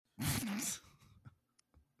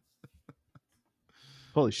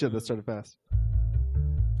Holy shit, that started fast.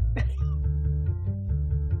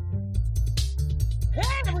 Hey,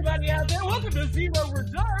 everybody out there, welcome to Zero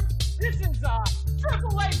Reserve. This is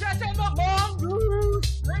Triple H and the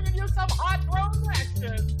Mongoose bringing you some hot throne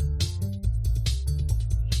action.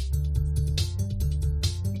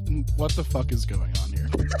 What the fuck is going on here?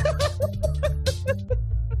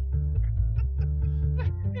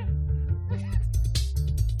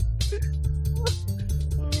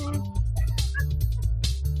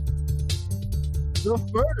 The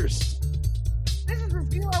first. This is the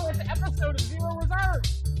 0th episode of Zero Reserve.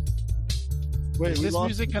 Wait, is we this lost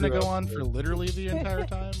music the gonna zero. go on for literally the entire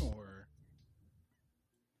time, or?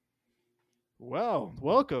 Well,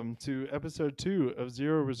 welcome to episode 2 of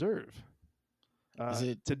Zero Reserve. Is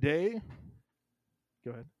it- today?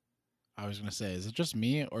 Go ahead. I was gonna say, is it just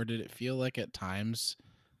me, or did it feel like at times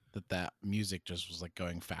that music just was like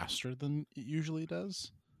going faster than it usually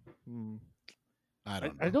does? I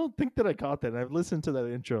don't know. I don't think that I caught that. I've listened to that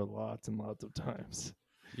intro lots and lots of times.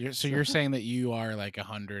 You're saying that you are like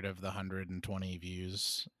 100 of the 120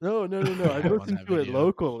 views? No. I've On listened that to it video.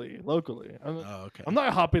 locally. Oh, okay. I'm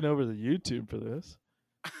not hopping over to YouTube for this.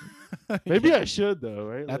 Maybe Yeah, I should though,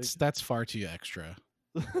 right? that's far too extra.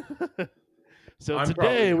 So I'm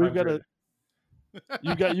today probably we've got 100.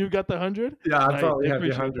 you got the 100. Yeah, I probably I have the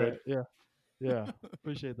appreciate 100. that. Yeah,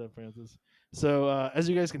 appreciate that, Francis. So as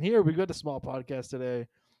you guys can hear, we've got a small podcast today.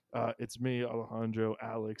 It's me, Alejandro,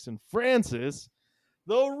 Alex, and Francis,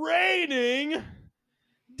 the reigning,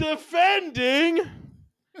 defending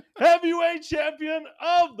heavyweight champion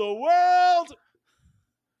of the world.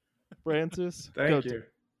 Francis, Thank you.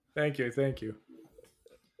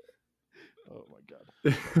 Oh my god.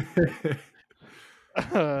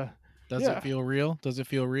 Does Yeah. it feel real? Does it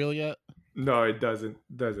feel real yet? No, it doesn't.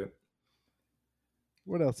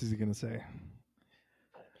 What else is he gonna say?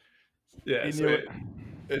 Yeah, He so knew it.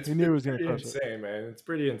 it's He knew he was gonna pretty crush it. insane, man. It's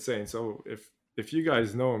pretty insane. So if you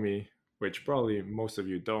guys know me, which probably most of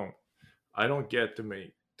you don't, I don't get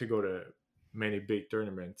to go to many big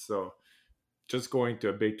tournaments. So just going to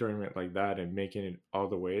a big tournament like that and making it all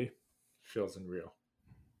the way feels unreal.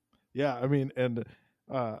 Yeah, I mean, and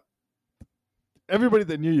everybody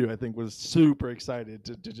that knew you, I think, was super excited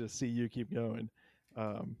to just see you keep going.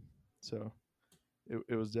 So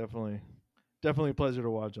it was definitely a pleasure to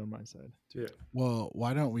watch on my side. Yeah. Well,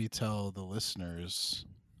 why don't we tell the listeners,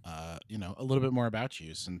 a little bit more about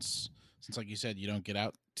you, since like you said, you don't get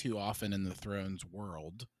out too often in the Thrones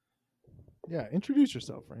world. Yeah, introduce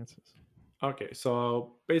yourself, Francis. Okay,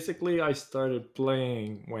 so basically I started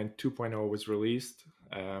playing when 2.0 was released.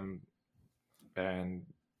 I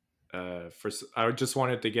just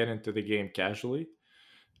wanted to get into the game casually.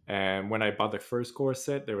 And when I bought the first core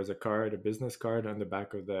set, there was a business card on the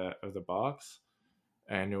back of the box.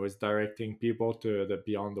 And it was directing people to the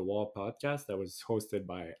Beyond the Wall podcast that was hosted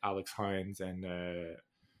by Alex Hines and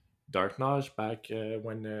Darknage back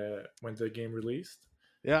when the game released.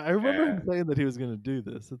 Yeah, I remember him And- saying that he was going to do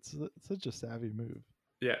this. It's such a savvy move.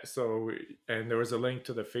 Yeah, and there was a link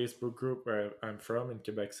to the Facebook group where I'm from in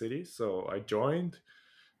Quebec City. So I joined.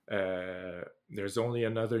 There's only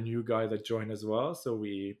another new guy that joined as well. So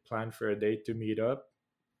we planned for a date to meet up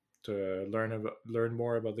to learn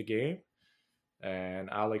more about the game. And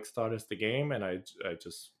Alex taught us the game, and I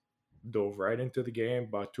just dove right into the game,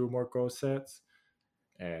 bought 2 more core sets,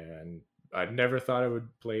 and I never thought I would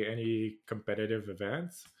play any competitive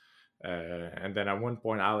events. And then at one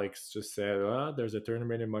point, Alex just said, there's a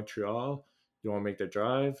tournament in Montreal. You want to make the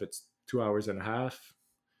drive? It's 2 hours and a half.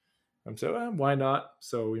 I'm saying, why not?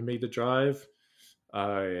 So we made the drive.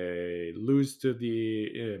 I lose to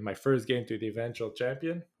my first game to the eventual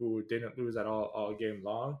champion, who didn't lose at all day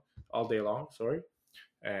long,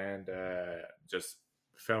 and just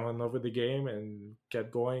fell in love with the game and kept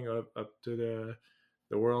going up to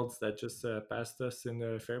the worlds that just passed us in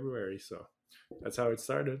February. So that's how it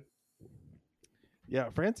started. Yeah,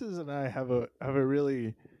 Francis and I have a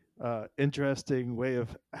really interesting way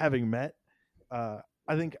of having met.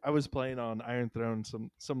 I think I was playing on Iron Throne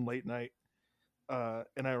some late night,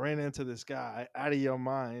 and I ran into this guy, Out of Your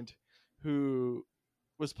Mind, who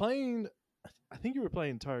was playing. I think you were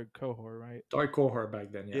playing Dark Cohort, right? Dark Cohort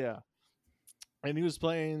back then, yeah. And he was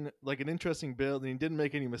playing like an interesting build, and he didn't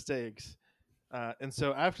make any mistakes. And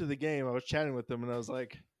so after the game, I was chatting with him, and I was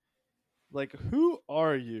like, who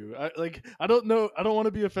are you? I don't know. I don't want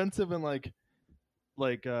to be offensive and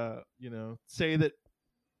say that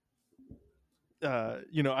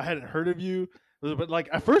I hadn't heard of you, but like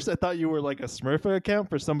at first I thought you were like a Smurfa account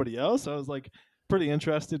for somebody else. I was like pretty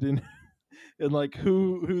interested in like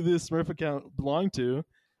who this Smurf account belonged to,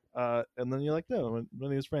 And then you're like, no, my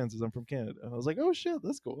name is Francis. I'm from Canada. And I was like, oh shit,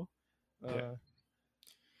 that's cool. Yeah.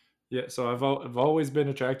 Yeah, so I've always been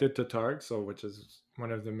attracted to Targ, so which is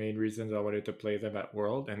one of the main reasons I wanted to play them at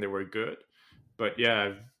World, and they were good. But yeah,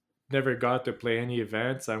 I've never got to play any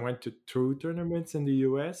events. I went to 2 tournaments in the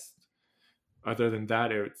US. Other than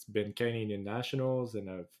that, it's been Canadian nationals, and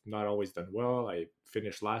I've not always done well. I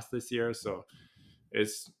finished last this year, so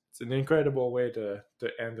it's an incredible way to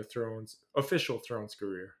end the Thrones official Thrones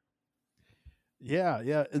career. Yeah,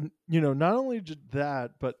 yeah, and not only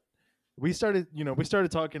that, but we started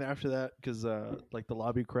talking after that because like the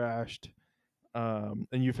lobby crashed, and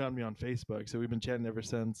you found me on Facebook, so we've been chatting ever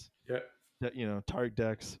since. Yeah, that Targ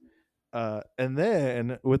decks, and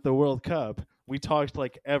then with the World Cup, we talked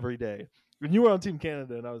like every day. When you were on Team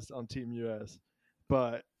Canada and I was on Team US,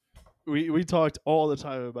 but we talked all the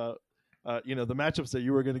time about the matchups that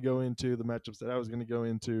you were going to go into, the matchups that I was going to go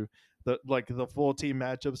into, the full team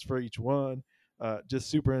matchups for each one. Just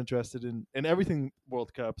super interested in everything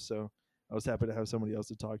World Cup. So I was happy to have somebody else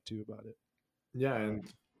to talk to about it. Yeah,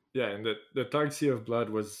 and the Targ Sea of Blood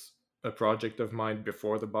was a project of mine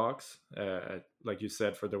before the box. Like you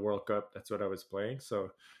said, for the World Cup, that's what I was playing. So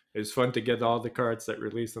it was fun to get all the cards that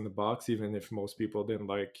released in the box, even if most people didn't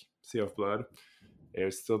like Sea of Blood. It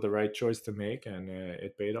was still the right choice to make, and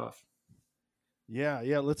it paid off. Yeah,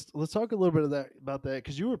 yeah. Let's talk a little bit about that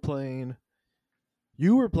because you were playing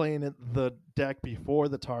the deck before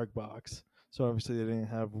the Targ box, so obviously they didn't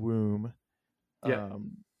have Womb,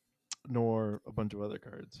 nor a bunch of other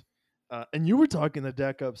cards. And you were talking the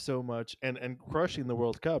deck up so much and crushing the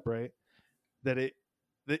World Cup, right? That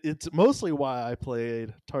it's mostly why I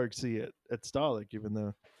played Targ C at Stalik, even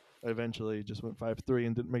though I eventually just went 5-3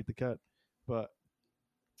 and didn't make the cut. But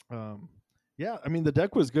yeah, I mean the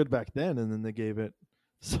deck was good back then, and then they gave it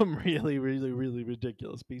some really, really, really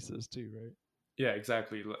ridiculous pieces too, right? Yeah,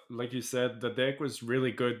 exactly. Like you said, the deck was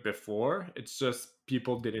really good before. It's just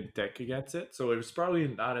people didn't tech against it. So it was probably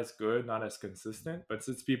not as good, not as consistent. But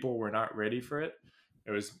since people were not ready for it,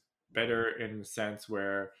 it was better in the sense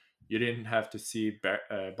where you didn't have to see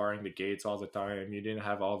barring the gates all the time. You didn't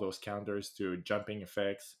have all those counters to jumping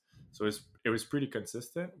effects. So it was pretty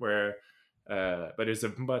consistent. But it's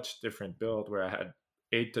a much different build where I had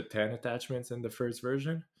 8 to 10 attachments in the first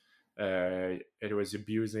version. It was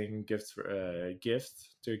abusing gifts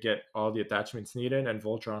to get all the attachments needed and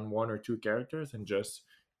Voltron 1 or 2 characters and just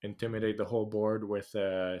intimidate the whole board with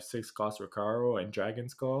 6 cost Recaro and Dragon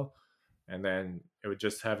Skull, and then it would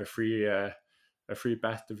just have a free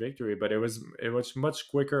path to victory. But it was much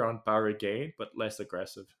quicker on power gain, but less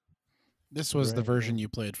aggressive. This was the version you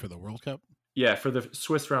played for the World Cup? Yeah, for the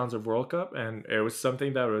Swiss rounds of World Cup, and it was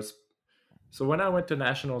something that was. So when I went to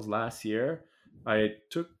nationals last year, I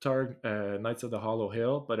took Targ Knights of the Hollow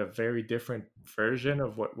Hill, but a very different version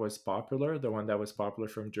of what was popular, the one that was popular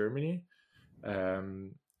from Germany. I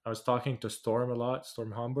was talking to Storm a lot,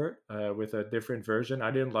 Storm Humbert, with a different version.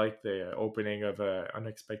 I didn't like the opening of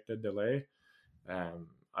Unexpected Delay.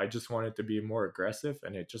 I just wanted to be more aggressive,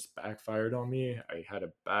 and it just backfired on me. I had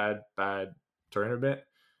a bad tournament,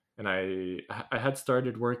 and I had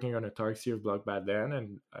started working on a Targ Sea of Blood back then,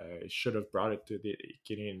 and I should have brought it to the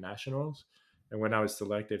Canadian Nationals. And when I was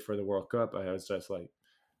selected for the World Cup, I was just like,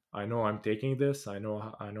 I know I'm taking this. I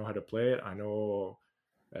know how to play it. I know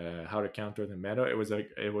how to counter the meta. It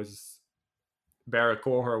was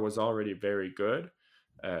Barakohar was already very good,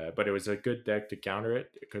 but it was a good deck to counter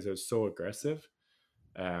it because it was so aggressive.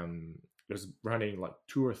 It was running like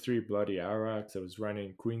 2 or 3 Bloody Aurochs. It was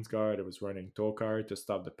running Queensguard. It was running Tokar to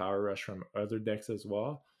stop the power rush from other decks as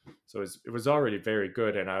well. So it was already very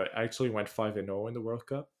good, and I actually went 5-0 in the World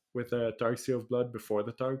Cup with a Targ Sea of Blood before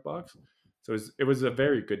the Targ box. So it was a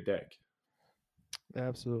very good deck.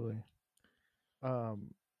 Absolutely.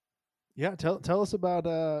 Yeah, tell us about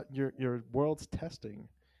your Worlds testing.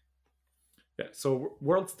 Yeah, so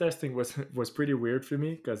Worlds testing was pretty weird for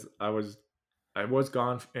me because I was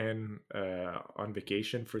gone on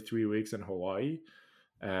vacation for 3 weeks in Hawaii,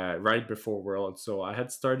 right before Worlds. So I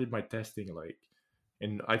had started my testing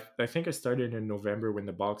I think I started in November when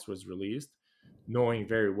the box was released, knowing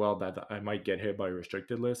very well that I might get hit by a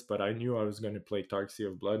restricted list, but I knew I was going to play Targ Sea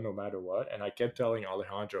of Blood no matter what. And I kept telling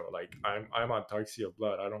Alejandro, like, I'm on Targ Sea of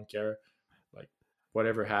Blood. I don't care. Like,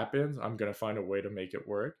 whatever happens, I'm going to find a way to make it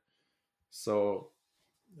work. So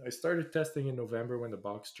I started testing in November when the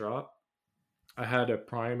box dropped. I had a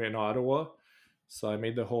prime in Ottawa. So I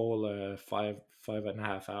made the whole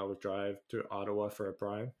 5.5 hour drive to Ottawa for a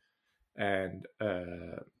prime. And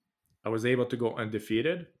I was able to go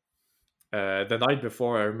undefeated. The night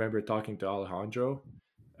before, I remember talking to Alejandro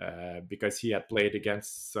because he had played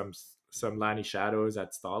against some Lanny Shadows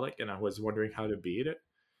at Stolic, and I was wondering how to beat it.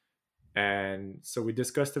 And so we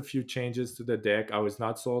discussed a few changes to the deck. I was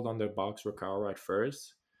not sold on the box Recaro at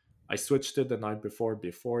first. I switched it the night before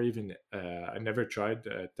even I never tried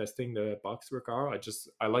testing the box Recaro.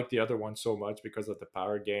 I like the other one so much because of the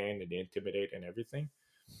power gain and the intimidate and everything.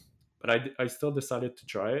 But I still decided to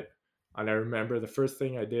try it. And I remember the first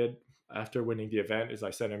thing I did after winning the event is I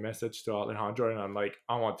sent a message to Alejandro, and I'm like,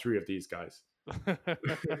 I want 3 of these guys.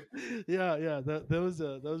 Yeah. That was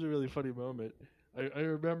a really funny moment. I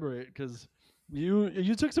remember it because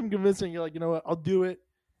you took some convincing. You're like, you know what, I'll do it,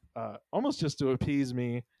 almost just to appease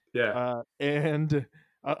me, Yeah, and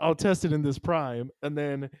I'll test it in this prime. And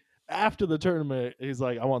then after the tournament, he's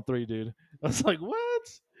like, I want 3, dude. I was like, what?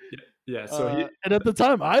 yeah. So he, And at the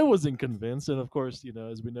time, I wasn't convinced. And of course,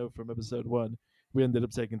 as we know from episode 1, we ended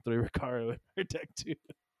up taking 3 Recaro in our deck too.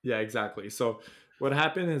 yeah, exactly. So what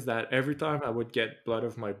happened is that every time I would get Blood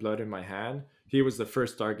of My Blood in my hand, he was the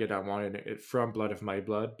first target I wanted it from Blood of My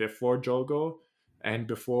Blood before Jogo and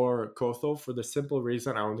before Kotho, for the simple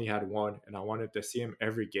reason I only had one and I wanted to see him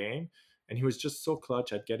every game. And he was just so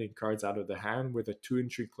clutch at getting cards out of the hand with a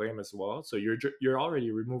 2-entry claim as well. So you're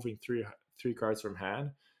already removing three cards from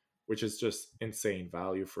hand, which is just insane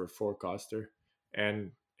value for a 4 coster.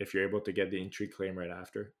 And if you're able to get the entry claim right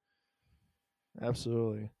after.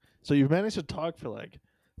 Absolutely. So you've managed to talk for like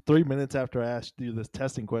 3 minutes after I asked you this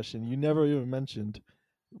testing question. You never even mentioned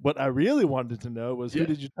what I really wanted to know was who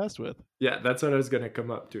did you test with? Yeah, that's what I was gonna come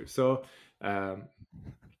up to. So, I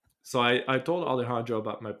told Alejandro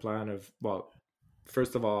about my plan of, well,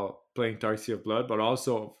 first of all, playing Tarxi of Blood, but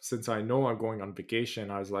also since I know I'm going on vacation,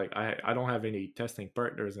 I was like, I don't have any testing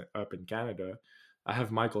partners up in Canada. I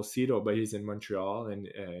have Michael Cito, but he's in Montreal, and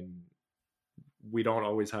we don't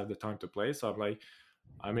always have the time to play. So I'm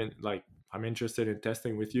like, I'm interested in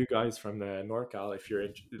testing with you guys from the NorCal if you're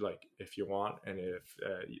if you want, and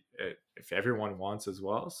if everyone wants as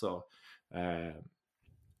well. So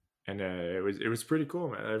it was pretty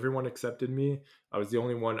cool, man. Everyone accepted me. I was the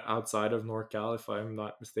only one outside of NorCal, if I'm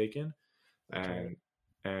not mistaken. That's right.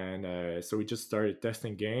 And so we just started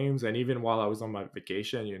testing games, and even while I was on my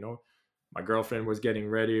vacation, my girlfriend was getting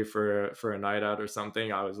ready for a night out or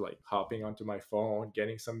something. I was like hopping onto my phone,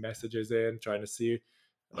 getting some messages in, trying to see.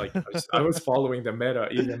 Like I was following the meta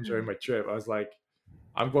even during my trip. I was like,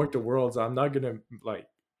 I'm going to Worlds. I'm not gonna like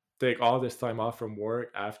take all this time off from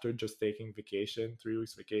work after just taking vacation, 3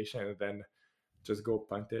 weeks vacation, and then just go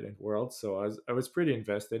punt it in Worlds. So I was pretty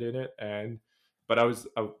invested in it, but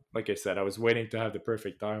like I said, I was waiting to have the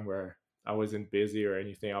perfect time where I wasn't busy or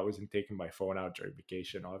anything. I wasn't taking my phone out during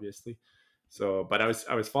vacation, obviously. So, but I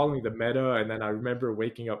was following the meta, and then I remember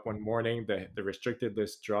waking up one morning, the restricted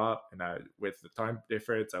list dropped, and with the time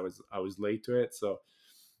difference, I was late to it. So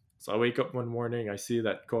I wake up one morning, I see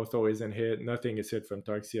that Kotho isn't hit, nothing is hit from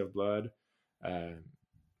Tarxi of Blood. Um,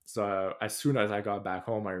 so as soon as I got back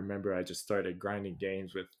home, I remember I just started grinding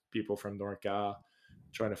games with people from NorCal,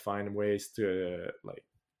 trying to find ways to like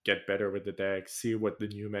get better with the deck, see what the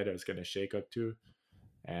new meta is going to shake up to,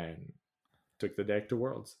 and took the deck to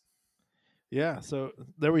Worlds. Yeah, so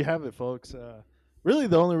there we have it, folks. Really,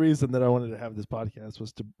 the only reason that I wanted to have this podcast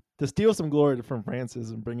was to steal some glory from Francis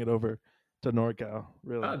and bring it over to NorCal.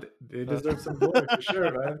 Really, they deserve some glory for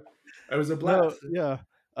sure, man. It was a blast. No,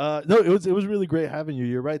 yeah, no, it was really great having you.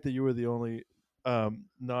 You're right that you were the only non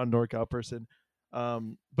NorCal person,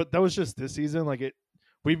 but that was just this season. Like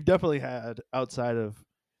we've definitely had outside of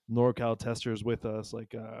NorCal testers with us,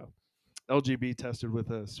 like LGB tested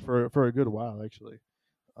with us for a good while actually.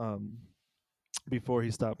 Um, before he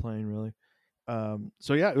stopped playing, really.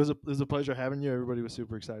 So yeah, it was a pleasure having you. Everybody was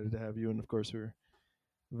super excited to have you, and of course, we were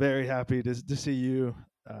very happy to see you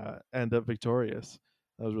end up victorious.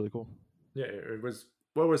 That was really cool. Yeah, it was.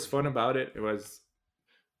 What was fun about it? It was,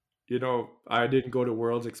 I didn't go to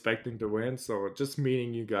Worlds expecting to win, so just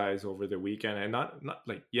meeting you guys over the weekend, and not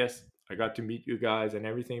like, yes, I got to meet you guys and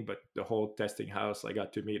everything, but the whole testing house I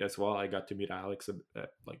got to meet as well. I got to meet Alex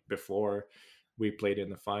like before we played in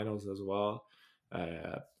the finals as well.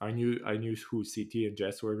 I knew who CT and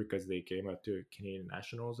Jess were because they came up to Canadian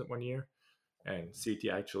Nationals at one year, and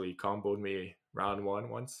CT actually comboed me round 1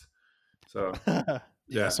 once. So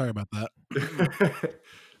yeah, sorry about that.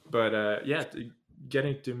 But yeah,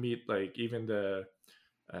 getting to meet like even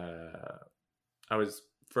I was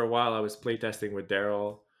for a while I was playtesting with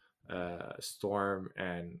Daryl, Storm,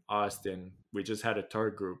 and Austin. We just had a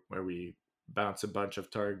Targ group where we bounce a bunch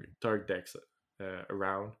of Targ decks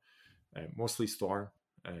around. Mostly Storm.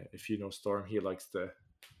 If you know Storm, he likes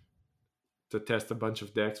to test a bunch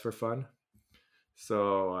of decks for fun.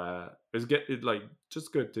 So it was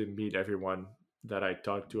just good to meet everyone that I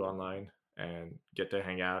talked to online and get to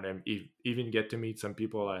hang out and even get to meet some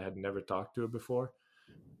people I had never talked to before.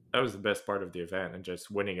 That was the best part of the event, and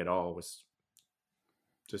just winning it all was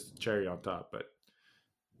just cherry on top. But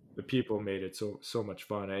the people made it so much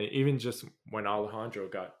fun. And even just when Alejandro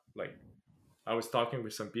got, like, I was talking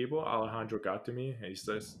with some people, Alejandro got to me and he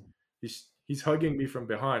says he's hugging me from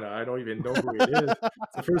behind. I don't even know who it is.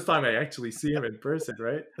 It's the first time I actually see him in person,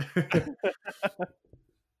 right?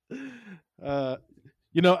 I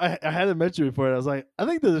hadn't met you before. And I was like, I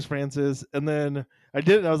think this is Francis, and then I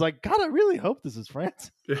did it. And I was like, God, I really hope this is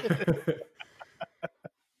Francis.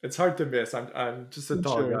 It's hard to miss. I'm just a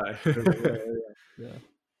tall guy.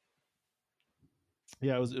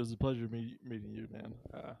 Yeah, it was a pleasure meeting you, man.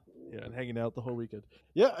 And hanging out the whole weekend.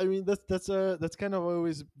 Yeah, I mean that's kind of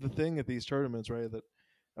always the thing at these tournaments, right? That,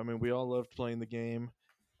 I mean, we all loved playing the game,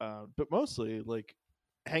 but mostly like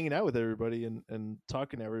hanging out with everybody and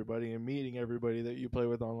talking to everybody and meeting everybody that you play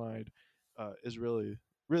with online is really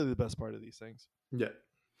the best part of these things.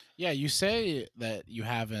 Yeah, you say that you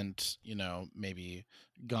haven't, maybe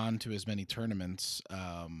gone to as many tournaments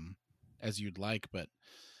as you'd like, but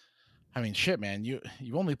I mean, shit, man,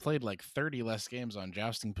 you've only played like 30 less games on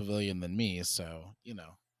Jousting Pavilion than me, so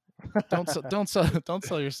don't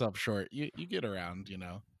sell yourself short. You get around,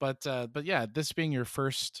 But yeah, this being your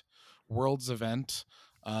first Worlds event,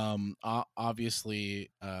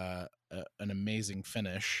 obviously an amazing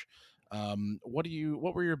finish. What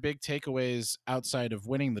were your big takeaways outside of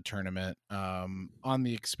winning the tournament on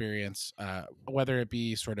the experience, whether it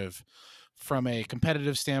be sort of from a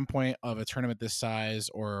competitive standpoint of a tournament this size,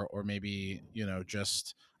 or maybe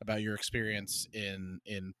just about your experience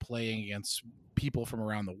in playing against people from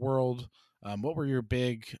around the world? What were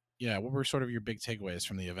sort of your big takeaways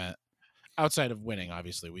from the event outside of winning?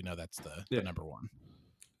 Obviously, we know that's the number one.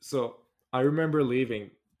 So I remember leaving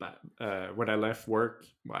when I left work.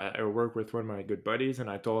 I worked with one of my good buddies, and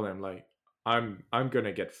I told him, like, I'm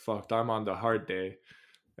gonna get fucked. I'm on the hard day,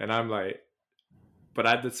 and I'm like, but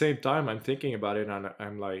at the same time, I'm thinking about it, and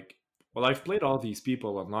I'm like, well, I've played all these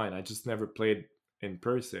people online. I just never played in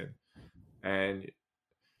person, and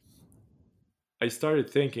I started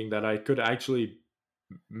thinking that I could actually,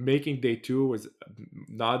 making day 2 was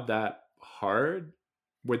not that hard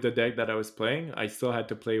with the deck that I was playing. I still had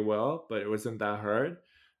to play well, but it wasn't that hard.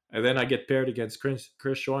 And then I get paired against Chris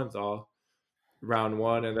Schoenthal round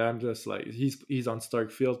 1, and I'm just like, he's on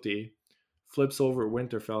Stark Fealty, flips over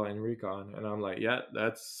Winterfell and Recon, and I'm like, yeah,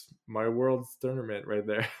 that's my World's tournament right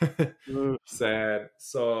there. Sad.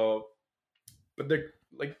 So, but the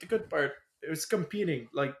good part, it was competing,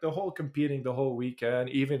 like the whole weekend,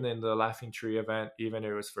 even in the Laughing Tree event, even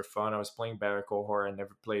it was for fun. I was playing Barrack Ohor. I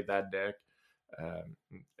never played that deck.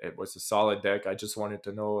 It was a solid deck. I just wanted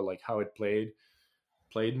to know like how it played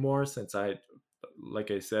more, since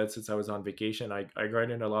like I said, since I was on vacation, I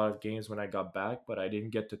grinded a lot of games when I got back, but I didn't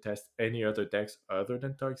get to test any other decks other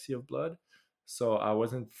than Dark Sea of Blood. So I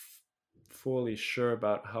wasn't fully sure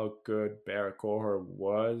about how good Barrack Ohor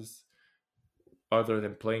was other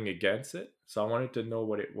than playing against it. So I wanted to know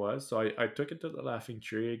what it was. So I took it to the Laughing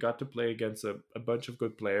Tree, got to play against a bunch of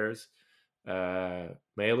good players.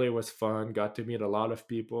 Melee was fun, got to meet a lot of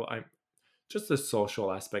people. Just the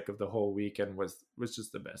social aspect of the whole weekend was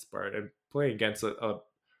just the best part. And playing against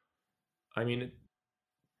I mean,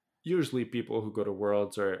 usually people who go to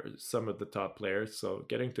Worlds are some of the top players, so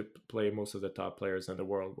getting to play most of the top players in the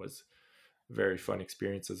world was a very fun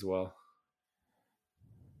experience as well.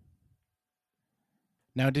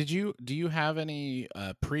 Now, do you have any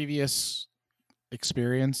previous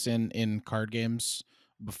experience in card games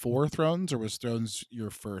before Thrones, or was Thrones your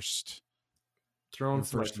first?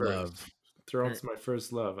 Thrones my first love. Thrones my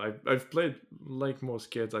first love. I've played, like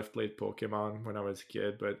most kids, I've played Pokemon when I was a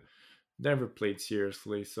kid, but never played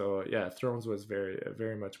seriously. So yeah, Thrones was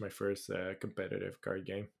very much my first competitive card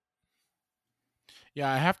game.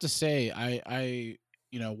 Yeah, I have to say, I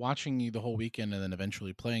watching you the whole weekend and then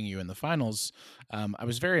eventually playing you in the finals, I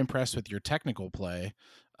was very impressed with your technical play.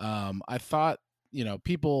 I thought,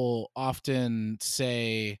 people often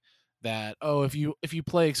say that, oh, if you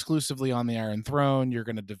play exclusively on the Iron Throne, you're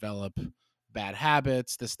going to develop bad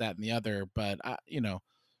habits, this, that, and the other. But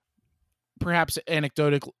perhaps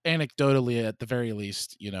anecdotally, at the very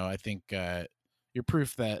least, I think you're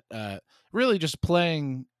proof that really just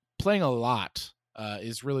playing a lot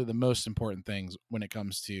is really the most important things when it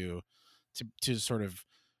comes to sort of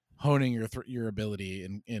honing your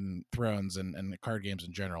ability in Thrones and card games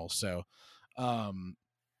in general. So,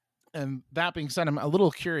 and that being said, I'm a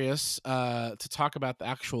little curious to talk about the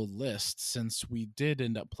actual list, since we did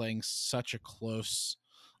end up playing such a close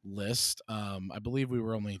list. I believe we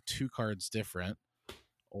were only 2 cards different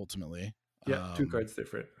ultimately. Yeah, 2 cards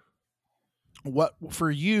different. What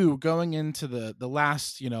for you going into the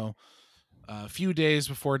last, few days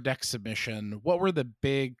before deck submission? What were the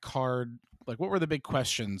big what were the big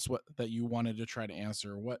questions that you wanted to try to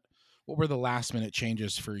answer? What were the last minute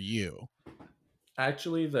changes for you?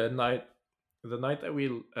 Actually, the night that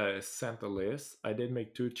we sent the list, I did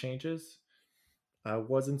make 2 changes. I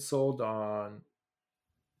wasn't sold on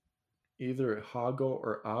either Hago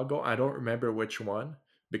or Ago. I don't remember which one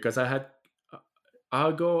because I had uh,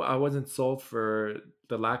 Ago. I wasn't sold for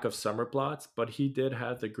the lack of summer plots, but he did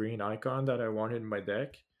have the green icon that I wanted in my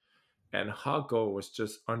deck. And Hago was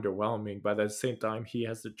just underwhelming. But at the same time, he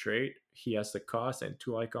has the trait, he has the cost, and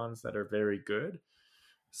 2 icons that are very good.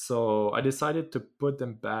 So I decided to put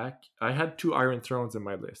them back. I had 2 Iron Thrones in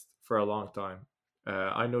my list for a long time.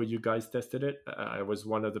 I know you guys tested it. I was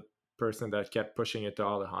one of the person that kept pushing it to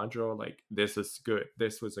Alejandro, like this is good.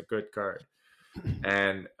 This was a good card,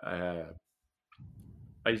 and I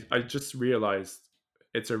just realized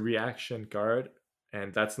it's a reaction card,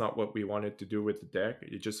 and that's not what we wanted to do with the deck.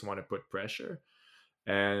 You just want to put pressure,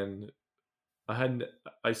 and I had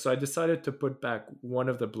I decided to put back one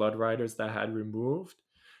of the Blood Riders that I had removed,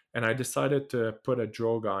 and I decided to put a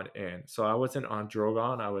Drogon in. So I wasn't on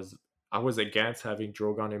Drogon. I was against having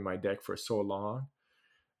Drogon in my deck for so long,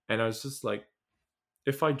 and I was just like,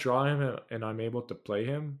 if I draw him and I'm able to play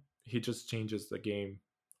him, he just changes the game.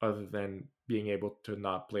 Other than being able to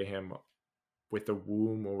not play him with the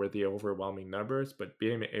womb or with the overwhelming numbers, but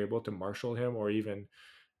being able to marshal him or even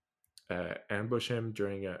ambush him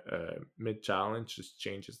during a mid challenge just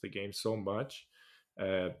changes the game so much.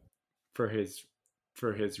 Uh, for his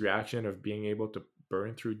reaction of being able to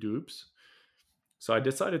burn through dupes. So I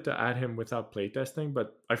decided to add him without playtesting,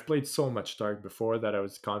 but I've played so much Dark before that I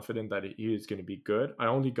was confident that he was going to be good. I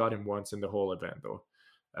only got him once in the whole event though.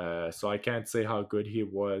 So I can't say how good he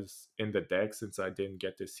was in the deck since I didn't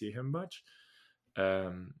get to see him much.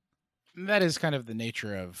 Um, That is kind of the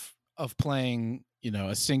nature of playing,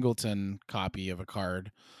 a singleton copy of a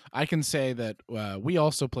card. I can say that we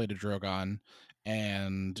also played a Drogon,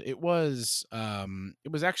 and it was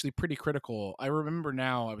actually pretty critical. I remember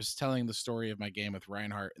now I was telling the story of my game with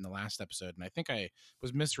Reinhardt in the last episode, and I think I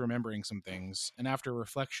was misremembering some things. And after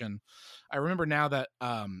reflection, I remember now that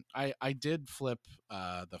I did flip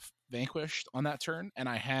the Vanquished on that turn, and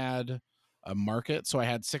I had a market, so I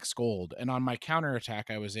had 6 gold, and on my counterattack,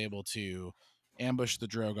 I was able to ambush the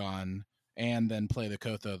Drogon and then play the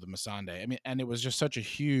Kotho, the Masande. I mean, and it was just such a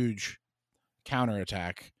huge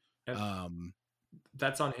counterattack. and Um,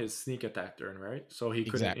 that's on his sneak attack turn, right? So he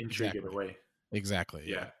couldn't intrigue it exactly, away. exactly,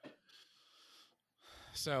 Yeah. yeah.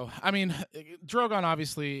 So, I mean, Drogon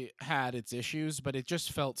obviously had its issues, but it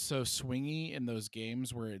just felt so swingy in those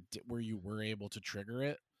games where you were able to trigger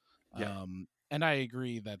it. Yeah. And I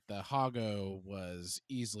agree that the Hago was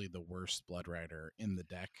easily the worst Blood Rider in the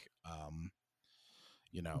deck. But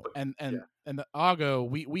And yeah. and the Ago,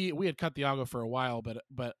 we had cut the Ago for a while,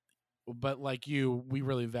 but like you, we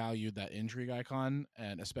really valued that intrigue icon,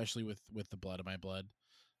 and especially with the Blood of My Blood,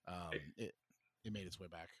 it made its way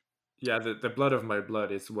back. Yeah, the Blood of My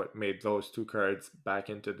Blood is what made those 2 cards back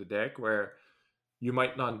into the deck, where you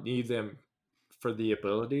might not need them for the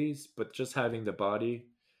abilities, but just having the body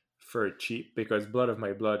for cheap, because Blood of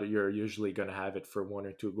My Blood, you're usually going to have it for 1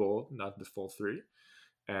 or 2 gold, not the full 3.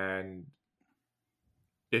 And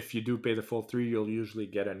if you do pay the full 3, you'll usually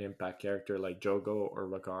get an impact character like Jogo or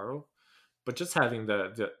Rakaro. But just having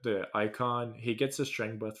the icon, he gets a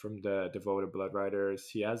strength buff from the devoted Blood Riders.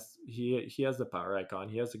 He has the power icon.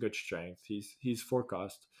 He has a good strength. He's 4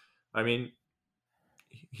 cost. I mean,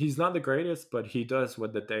 he's not the greatest, but he does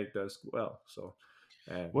what the deck does well. So,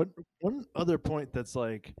 What one other point that's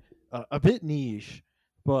like a bit niche,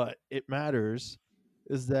 but it matters,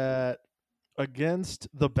 is that against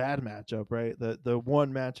the bad matchup, right? The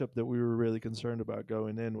one matchup that we were really concerned about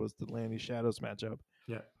going in was the Lanny Shadows matchup.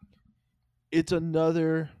 yeah, It's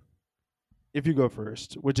another, if you go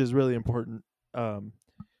first, which is really important. Um,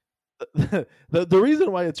 the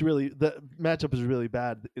reason why the matchup is really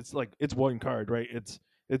bad, it's like it's one card, right?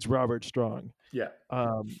 It's Robert Strong. yeah,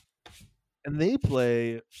 Um, and they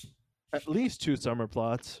play at least 2 summer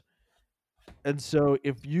plots. And so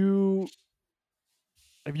if you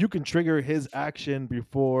can trigger his action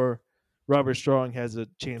before Robert Strong has a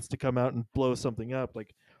chance to come out and blow something up,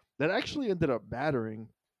 like that actually ended up mattering,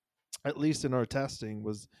 at least in our testing,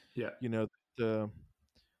 was yeah. you know the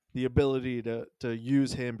the ability to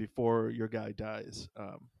use him before your guy dies.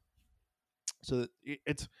 So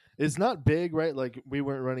it's not big, right? Like we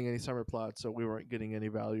weren't running any summer plots, so we weren't getting any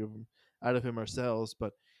value out of him ourselves.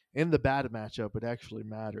 But in the bad matchup, it actually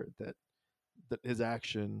mattered that his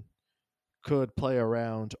action could play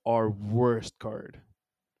around our worst card.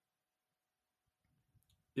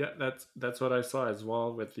 Yeah, that's what I saw as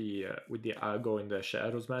well with the Algo in the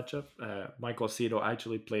Shadows matchup. Michael Cito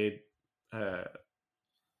actually played uh,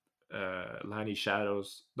 Lanny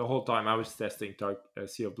Shadows the whole time. I was testing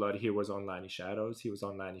Sea of Blood. He was on Lanny Shadows. He was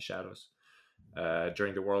on Lanny Shadows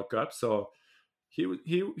during the World Cup. So he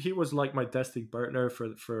was like my testing partner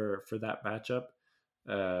for that matchup.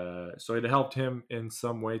 So it helped him in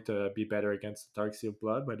some way to be better against the Sea of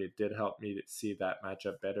Blood, but it did help me to see that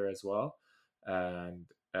matchup better as well. And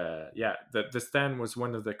yeah, the stand was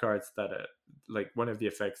one of the cards that like one of the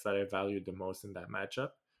effects that I valued the most in that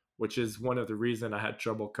matchup, which is one of the reason I had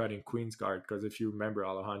trouble cutting Queen's Guard, because if you remember,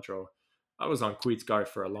 Alejandro, I was on Queen's Guard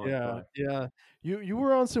for a long Yeah, time. yeah. You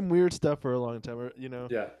were on some weird stuff for a long time.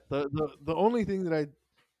 Yeah, The only thing that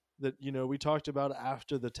we talked about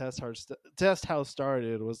after the test house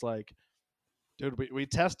started was like, dude, we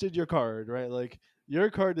tested your card, right? Like your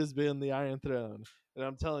card has been the Iron Throne, and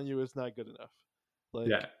I'm telling you, it's not good enough.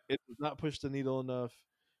 yeah, Like it does not push the needle enough,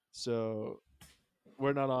 so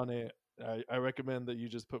we're not on it. I recommend that you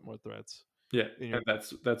just put more threats yeah. in your. And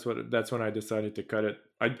that's when I decided to cut it.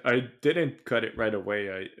 I didn't cut it right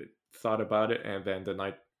away. I thought about it, and then the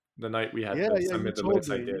night we had Yeah, to yeah. You submit the told list,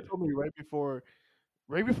 me. I You did. told me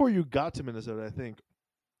right before you got to Minnesota. I think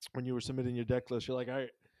when you were submitting your deck list, you're like, all right,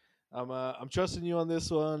 I'm trusting you on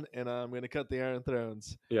this one, and I'm gonna cut the Iron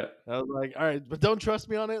Thrones. Yeah, I was like, all right, but don't trust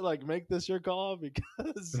me on it. Like, make this your call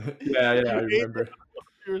because yeah, yeah. I you ain't remember.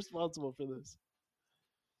 be responsible for this.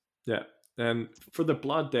 Yeah, and for the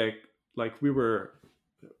blood deck, like we were,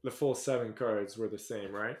 the full 7 cards were the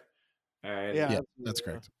same, right? And Yeah, Yeah, absolutely, that's yeah.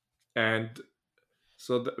 correct. and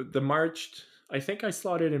so the March, I think I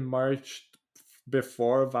slotted in March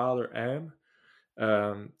before Valor M.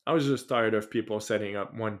 I was just tired of people setting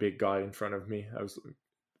up one big guy in front of me. I was like,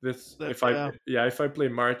 this if I Yeah, yeah, if I play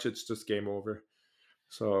March, it's just game over.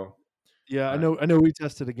 So yeah. I uh, know. I know. We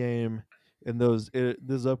tested a game in those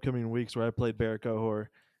upcoming weeks where I played Barrack Cohor,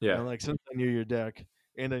 yeah, and like since I knew your deck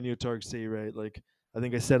and I knew Targ C, right? Like, I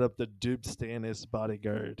think I set up the Dupe Stannis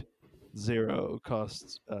Bodyguard 0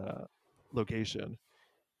 cost location,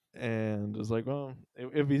 and it was like, well,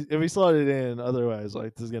 if he slotted in, otherwise,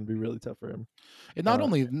 like this is gonna be really tough for him. It Uh,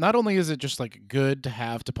 not only is it just like good to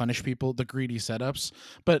have to punish people, the greedy setups,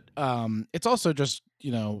 but it's also just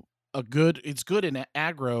it's good in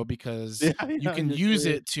aggro because yeah, you yeah, can you're use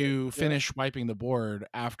curious. it to Yeah, finish wiping the board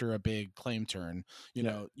after a big claim turn.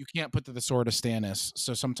 yeah, You can't put to the sword of Stannis,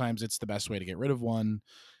 so sometimes it's the best way to get rid of one.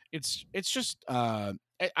 It's just I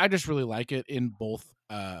just really like it in both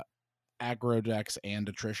aggro decks and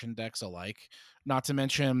attrition decks alike. Not to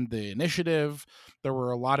mention the initiative. There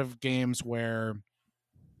were a lot of games where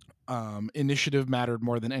initiative mattered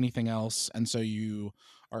more than anything else, and so you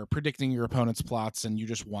are predicting your opponent's plots, and you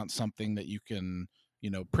just want something that you can,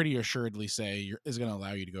 pretty assuredly say is going to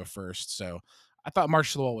allow you to go first. So I thought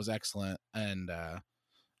March to the Wall was excellent, and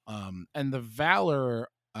the Valor.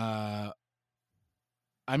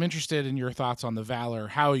 I'm interested in your thoughts on the Valor,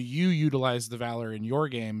 how you utilize the Valor in your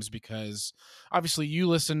games, because obviously you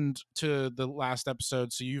listened to the last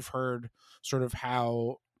episode, so you've heard sort of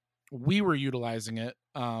how we were utilizing it.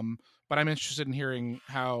 But I'm interested in hearing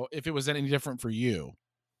how, if it was any different for you.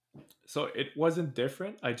 so it wasn't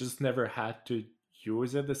different. I just never had to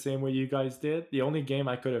use it the same way you guys did. The only game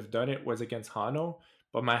I could have done it was against Hano,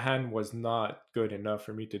 but my hand was not good enough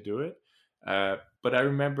for me to do it. But I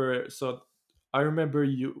remember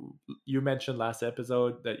you mentioned last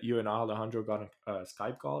episode that you and Alejandro got a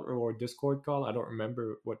Skype call or Discord call. I don't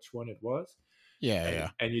remember which one it was. Yeah, And yeah.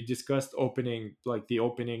 and you discussed the opening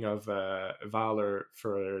of Valor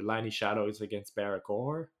for Lanny Shadows against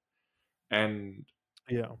Barracohor. And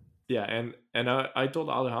yeah, yeah, and I told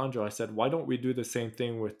Alejandro, I said, why don't we do the same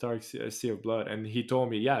thing with Sea of Blood? And he told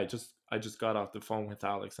me, yeah, I just got off the phone with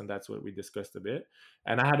Alex, and that's what we discussed a bit.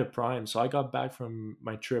 And I had a prime, so I got back from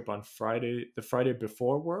my trip on Friday, the Friday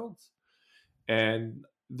before Worlds, and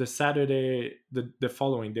the Saturday, the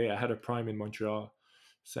following day, I had a prime in Montreal.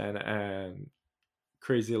 And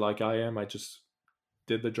crazy like I am, I just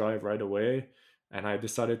did the drive right away, and I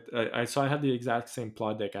decided I had the exact same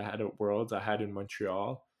plot deck I had at Worlds, I had in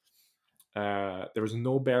Montreal. There was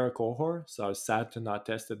no Barra cohort, so I was sad to not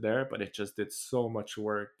test it there, but it just did so much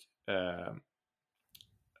work. There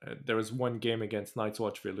was one game against Night's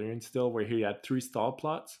Watch Valyrian still where he had 3 stall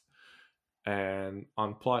plots, and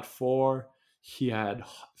on plot 4, he had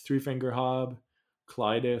Three Finger Hob,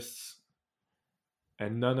 Clytus,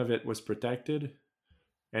 and none of it was protected.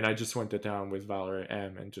 and I just went to town with Valor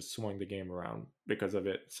M and just swung the game around because of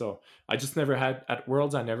it. So I just never had at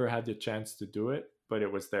Worlds. I never had the chance to do it, but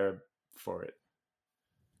it was there for it.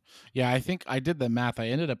 Yeah, I think I did the math. I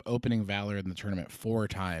ended up opening Valor in the tournament 4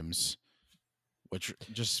 times, which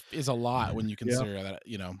just is a lot when you consider that,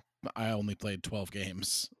 you know, I only played 12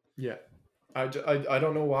 games. Yeah. I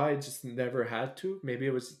don't know why I just never had to. Maybe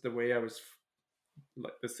it was the way I was,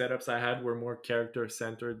 like the setups I had were more character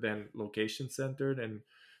centered than location centered, and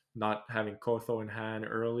not having Kotho in hand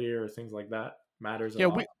earlier or things like that matters a Yeah,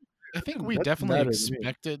 lot. I think That we doesn't definitely matter to me.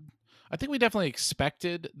 expected. I think we definitely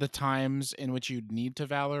expected the times in which you'd need to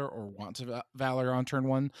Valor or want to Valor on turn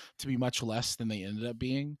 1 to be much less than they ended up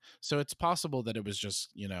being. So it's possible that it was just,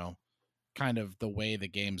 you know, kind of the way the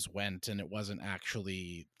games went, and it wasn't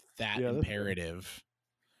actually that Yeah, that's fair. imperative.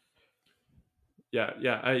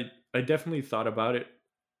 Yeah, I definitely thought about it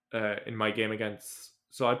in my game against.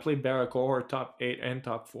 So I played Barracore top 8 and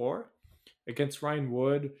top 4 against Ryan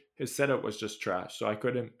Wood. His setup was just trash, so I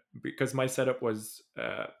couldn't, because my setup was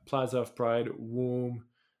Plaza of Pride, Womb,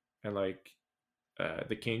 and like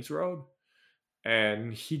the King's Road,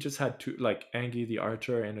 and he just had two, like Angie the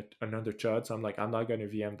Archer and another Chud. So I'm like, I'm not going to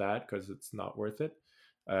VM that because it's not worth it.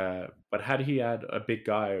 But had he had a big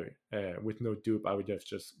guy with no dupe, I would have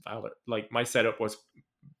just Valor. Like my setup was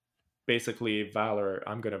basically Valor.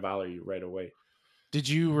 I'm gonna Valor you right away. Did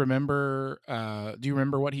you remember? Do you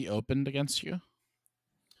remember what he opened against you?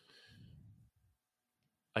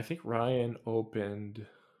 I think Ryan opened.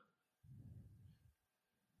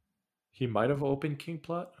 He might have opened King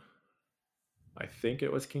Plot. I think it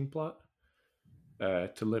was King Plot.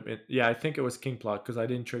 To limit, yeah, I think it was King Plot because I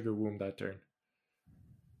didn't trigger Womb that turn.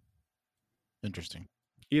 Interesting.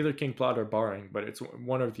 Either King Plot or Barring, but it's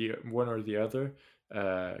one or the other.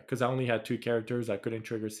 Because I only had 2 characters, I couldn't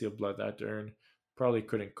trigger Seal Blood that turn. Probably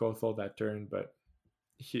couldn't Kothol that turn, but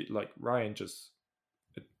he, like Ryan, just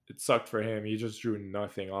it sucked for him. He just drew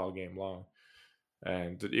nothing all game long,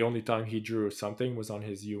 and the only time he drew something was on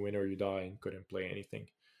his You Win or You Die and couldn't play anything.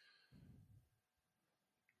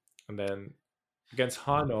 And then against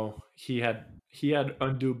Hano, he had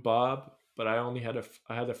Undo Bob, but I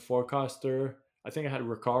had a Forecaster. I think I had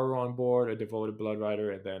Ricaro on board, a Devoted Blood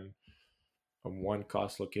Rider, and then a 1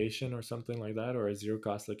 cost location or something like that, or a 0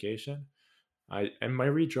 cost location. And my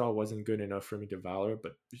redraw wasn't good enough for me to Valor,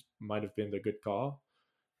 but might have been the good call.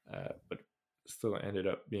 But still ended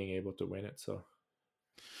up being able to win it. So,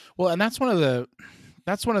 well, and that's one of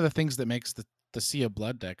the things that makes the Sea of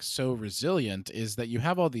Blood deck so resilient, is that you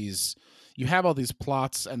have all these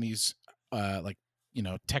plots and these like, you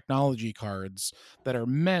know, technology cards that are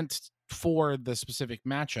meant for the specific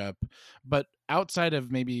matchup, but outside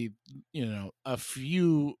of maybe, you know, a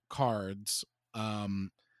few cards,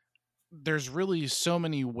 there's really so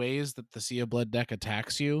many ways that the Sea of Blood deck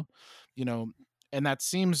attacks you, you know, and that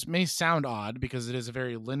may sound odd because it is a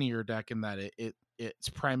very linear deck in that it's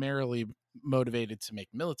primarily motivated to make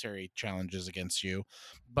military challenges against you.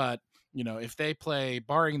 But, you know, if they play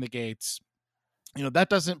Barring the Gates, you know, that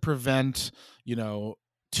doesn't prevent, you know,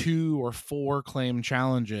 2 or 4 claim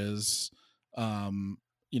challenges.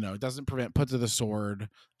 You know, it doesn't prevent Put to the Sword,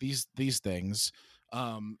 these things.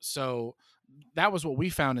 So that was what we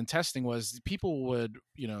found in testing, was people would,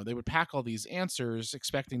 you know, they would pack all these answers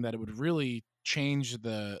expecting that it would really change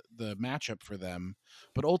the matchup for them,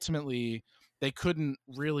 but ultimately they couldn't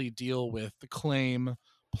really deal with the claim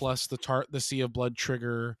plus the Sea of Blood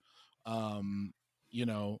trigger, you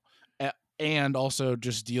know, and also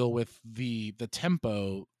just deal with the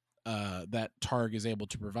tempo that Targ is able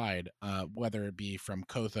to provide, whether it be from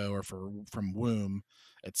Kotho or from Womb,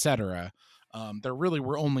 etc. There really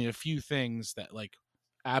were only a few things that like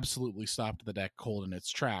absolutely stopped the deck cold in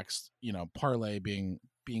its tracks. You know, Parlay being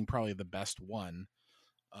probably the best one.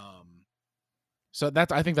 So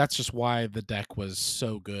I think that's just why the deck was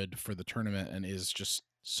so good for the tournament and is just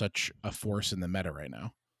such a force in the meta right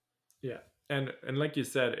now. yeah, and like you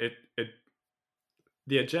said, it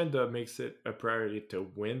the agenda makes it a priority to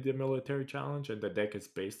win the military challenge, and the deck is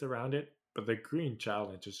based around it. But the green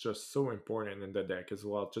challenge is just so important in the deck as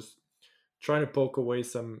well. Just trying to poke away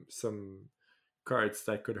some cards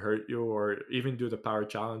that could hurt you, or even do the power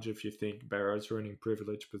challenge if you think Barra's running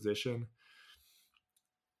privileged position.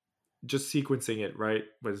 Just sequencing it right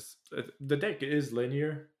was, the deck is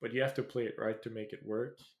linear, but you have to play it right to make it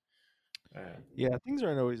work. Yeah, things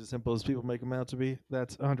aren't always as simple as people make them out to be.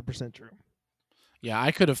 That's 100% true. Yeah,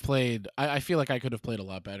 I could have played. I feel like I could have played a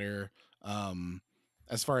lot better.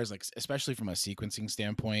 As far as like, especially from a sequencing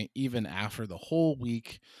standpoint, even after the whole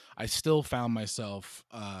week, I still found myself,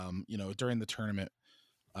 you know, during the tournament,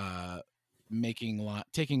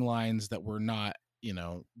 taking lines that were not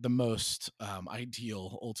the most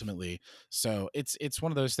ideal ultimately. So it's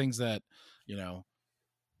one of those things that you know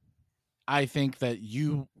I think that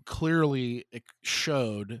you clearly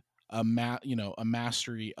showed a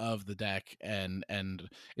mastery of the deck, and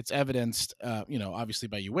it's evidenced obviously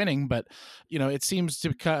by you winning, but it seems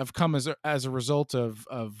to have come as a result of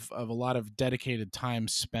a lot of dedicated time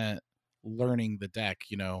spent learning the deck,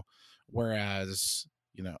 whereas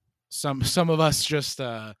some of us just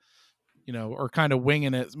or kind of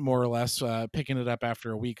winging it more or less, picking it up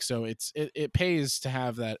after a week. So it pays to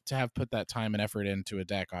have put that time and effort into a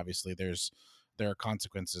deck. Obviously, there are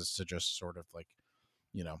consequences to just sort of like,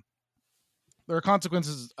 you know, there are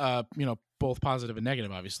consequences, both positive and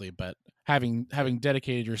negative, obviously. But having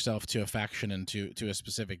dedicated yourself to a faction and to a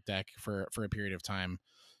specific deck for a period of time,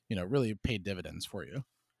 really paid dividends for you.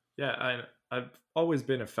 Yeah, I've always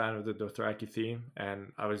been a fan of the Dothraki theme,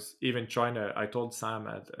 and I was even trying to. I told Sam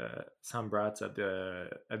at Sam Bratz at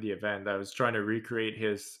the event I was trying to recreate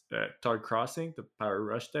his Targ Crossing, the Power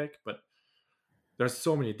Rush deck, but there's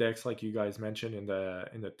so many decks like you guys mentioned in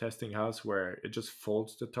the testing house where it just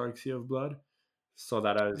folds the Targ Sea of Blood. So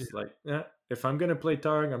that I Yeah. was like, yeah, if I'm gonna play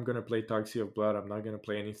Targ, I'm gonna play Targ Sea of Blood. I'm not gonna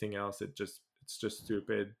play anything else. It's just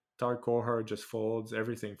stupid. Targ Cohort just folds.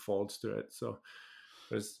 Everything folds to it. So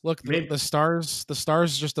there's Look, maybe the stars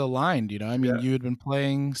just aligned. I mean, yeah. you had been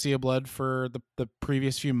playing Sea of Blood for the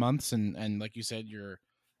previous few months, and like you said, you're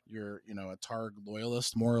a Targ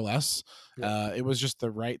loyalist more or less. Yeah. It was just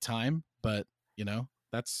the right time, but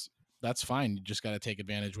that's fine. You just got to take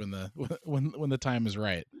advantage when the when the time is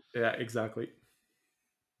right. Yeah, exactly.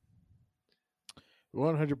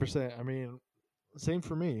 100%. I mean, same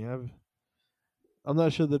for me. I'm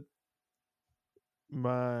not sure that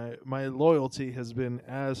my loyalty has been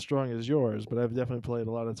as strong as yours, but I've definitely played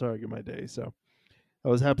a lot of Targ in my day. So I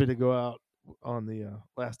was happy to go out on the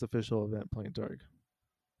last official event playing Targ.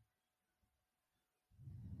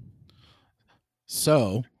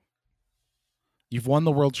 So you've won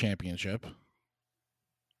the world championship.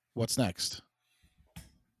 What's next?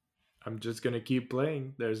 I'm just gonna keep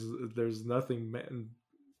playing. There's nothing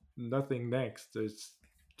nothing next. It's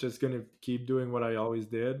just gonna keep doing what I always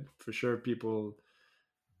did. For sure, people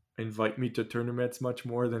invite me to tournaments much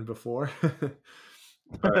more than before,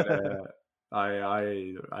 but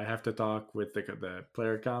I have to talk with the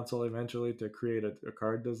player council eventually to create a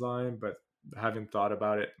card design. But haven't thought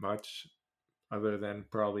about it much, other than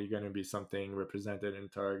probably going to be something represented in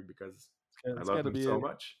Targ because I It's love got to them be so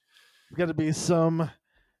much. it's got to be some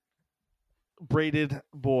braided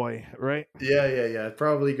boy, right? Yeah.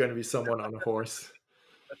 Probably going to be someone on a horse.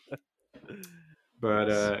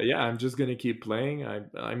 But yeah, I'm just gonna keep playing.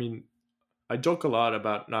 I mean, I joke a lot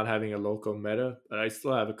about not having a local meta, but I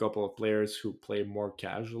still have a couple of players who play more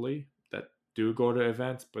casually that do go to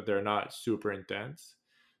events, but they're not super intense.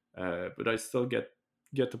 But I still get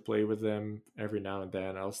to play with them every now and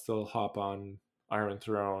then. I'll still hop on Iron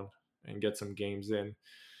Throne and get some games in.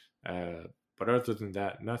 Uh, but other than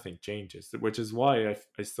that, nothing changes, which is why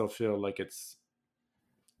I still feel like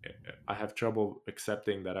I have trouble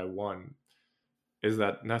accepting that I won. Is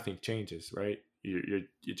that nothing changes, right? You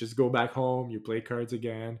just go back home, you play cards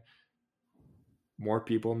again. More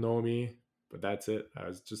people know me, but that's it. I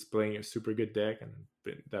was just playing a super good deck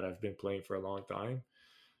that I've been playing for a long time,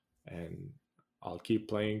 and I'll keep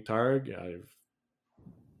playing Targ.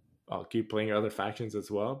 I'll keep playing other factions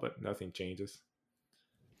as well, but nothing changes.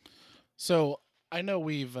 So I know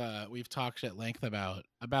we've talked at length about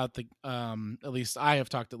the at least I have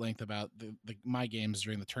talked at length about the my games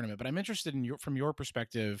during the tournament, but I'm interested in from your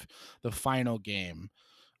perspective, the final game.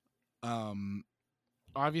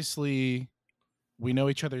 Obviously we know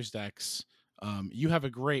each other's decks. You have a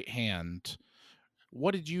great hand.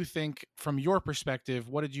 What did you think from your perspective?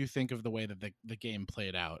 What did you think of the way that the game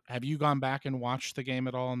played out? Have you gone back and watched the game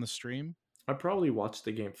at all on the stream? I probably watched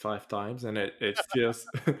the game 5 times, and it feels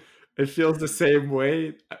it feels the same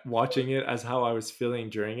way watching it as how I was feeling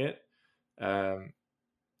during it. Um,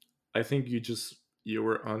 I think you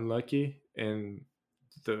were unlucky in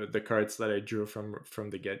the cards that I drew from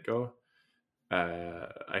the get go.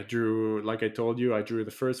 I drew, like I told you, I drew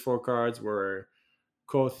the first 4 cards were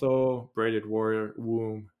Kotho, Braided Warrior,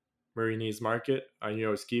 Womb, Marini's Market. I knew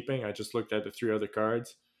I was keeping. I just looked at the 3 other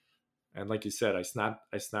cards, and like you said, I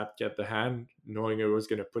snapped get the hand, knowing it was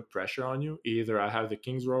going to put pressure on you. Either I have the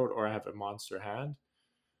King's Road or I have a monster hand,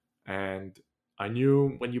 and I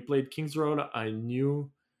knew when you played King's Road, I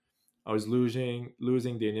knew I was losing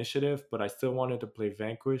the initiative, but I still wanted to play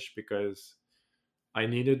Vanquish because I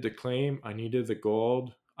needed the claim, I needed the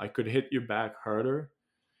gold. I could hit you back harder,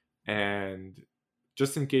 and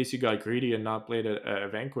just in case you got greedy and not played a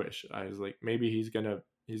Vanquish. I was like, maybe he's gonna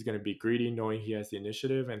be greedy, knowing he has the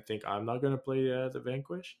initiative, and think I'm not gonna play the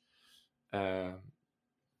Vanquish. And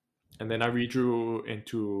then I redrew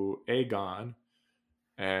into Aegon,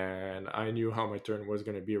 and I knew how my turn was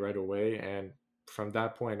gonna be right away. And from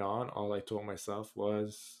that point on, all I told myself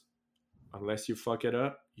was, unless you fuck it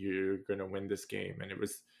up, you're gonna win this game. And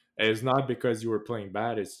it's not because you were playing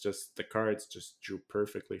bad. It's just the cards just drew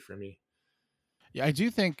perfectly for me. Yeah, I do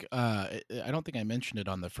think I don't think I mentioned it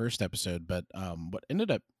on the first episode, but what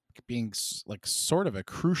ended up being like sort of a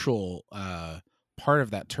crucial part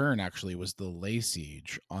of that turn actually was the lay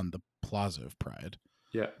siege on the Plaza of Pride,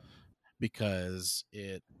 Yeah, because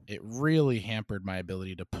it really hampered my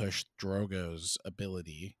ability to push Drogo's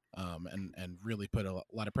ability, and really put a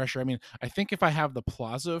lot of pressure. I mean, I think if I have the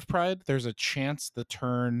Plaza of Pride, there's a chance the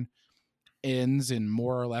turn ends in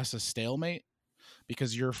more or less a stalemate,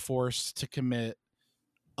 because you're forced to commit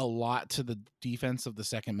a lot to the defense of the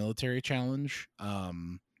second military challenge,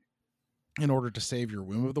 in order to save your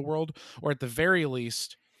Womb of the World, or at the very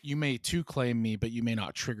least, you may two claim me, but you may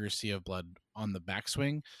not trigger Sea of Blood on the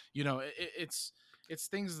backswing. You know, it's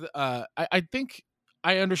things that I think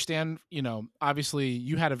I understand. You know, obviously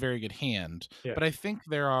you had a very good hand, yeah. but I think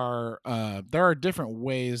there are different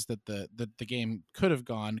ways that the game could have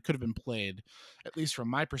been played. At least from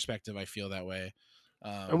my perspective, I feel that way.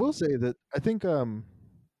 I will say that I think the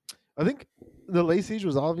lay siege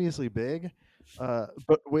was obviously big,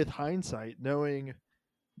 but with hindsight, knowing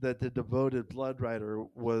that the devoted blood rider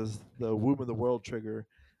was the Womb of the World trigger,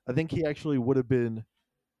 I think he actually would have been,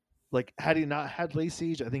 like, had he not had lay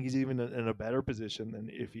siege, I think he's even in a better position than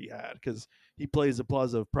if he had, because he plays the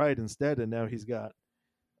Plaza of Pride instead, and now he's got,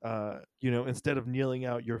 instead of kneeling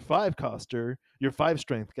out your 5 coster, your 5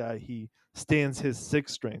 strength guy, he stands his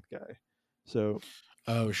 6 strength guy. So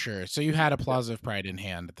Oh, sure. So you had a Plaza of Pride in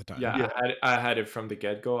hand at the time. Yeah, Yeah. I had it from the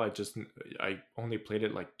get go. I only played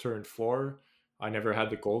it like turn 4. I never had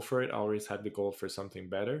the goal for it. I always had the goal for something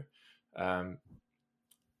better. But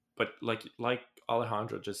like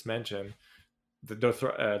Alejandro just mentioned, the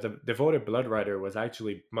devoted blood rider was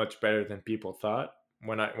actually much better than people thought.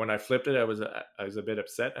 When I flipped it, I was a bit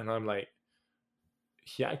upset, and I'm like,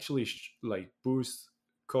 he actually like boosts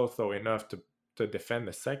Kotho enough to defend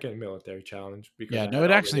the second military challenge, because Yeah, I no, had it all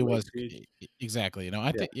the actually late was siege. exactly. You know,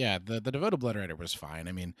 I think the devoted blood rider was fine.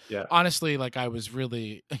 I mean, Yeah. honestly, like I was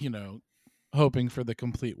really hoping for the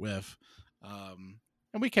complete whiff, and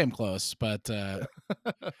we came close, but Yeah,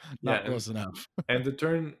 not close enough. and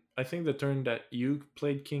I think the turn that you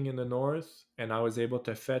played king in the north, and I was able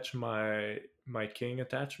to fetch my king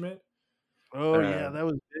attachment. Oh yeah, Um, that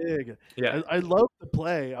was big. yeah, I love the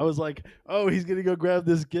play. I was like, oh, he's gonna go grab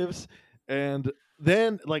this gifts, and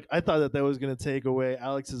then like I thought that was gonna take away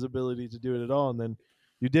Alex's ability to do it at all, and then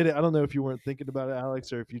you did it. I don't know if you weren't thinking about it,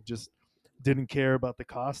 Alex, or if you just didn't care about the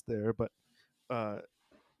cost there, but uh,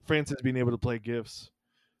 Francis being able to play gifts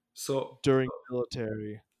so during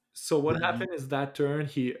military. so what Really, happened is that turn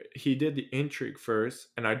he did the intrigue first,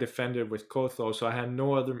 and I defended with Kotho, so I had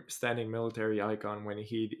no other standing military icon when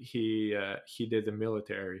he did the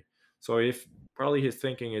military. So if probably his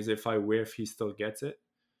thinking is, if I whiff, he still gets it.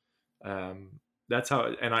 Um, that's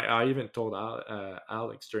how, and I even told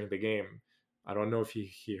Alex during the game. I don't know if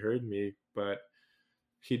he heard me, but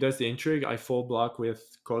he does the intrigue. I full block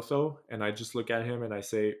with Kotho, and I just look at him and I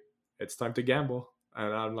say, "It's time to gamble."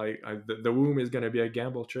 And I'm like, the womb is gonna be a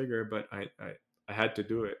gamble trigger, but I had to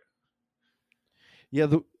do it. yeah.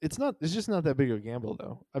 It's not. It's just not that big of a gamble,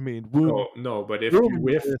 though. I mean, Womb. No, but Womb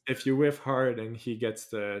if you whiff hard and he gets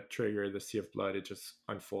the trigger, the Sea of Blood, it just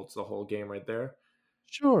unfolds the whole game right there.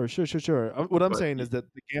 Sure. What I'm But saying is that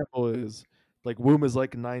the gamble is like Womb is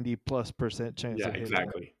like 90+% chance yeah, of hitting.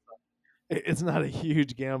 exactly. It's not a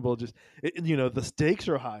huge gamble. Just the stakes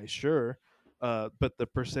are high, sure, but the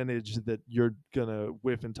percentage that you're gonna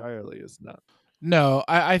whiff entirely is not. No,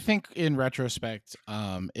 I think in retrospect,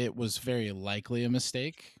 it was very likely a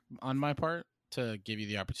mistake on my part to give you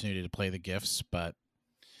the opportunity to play the gifts, but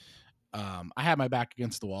I had my back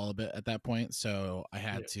against the wall a bit at that point, so I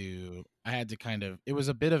had to kind of, it was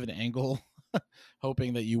a bit of an angle,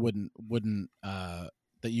 hoping that you wouldn't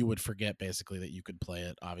that you would forget basically that you could play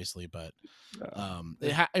it, obviously, but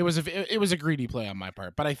it was a greedy play on my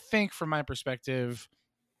part. But I think from my perspective,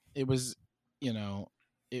 it was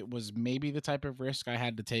it was maybe the type of risk I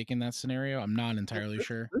had to take in that scenario. I'm not entirely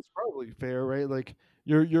sure. That's probably fair, right? Like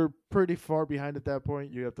you're pretty far behind at that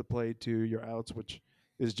point. You have to play to your outs, which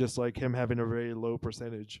is just like him having a very low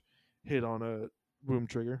percentage hit on a Womb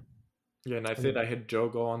trigger. Yeah, and I think I hit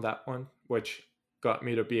Jogo on that one, which got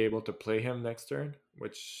me to be able to play him next turn,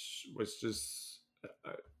 which was just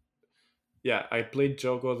yeah, I played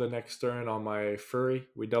Jogo the next turn on my Furry.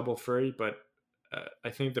 We double Furry, but I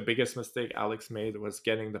think the biggest mistake Alex made was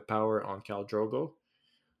getting the power on Khal Drogo,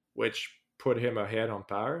 which put him ahead on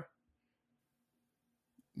power.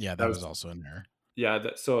 Yeah, That that was was also in there. yeah.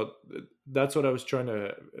 That's what I was trying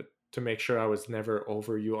to make sure I was never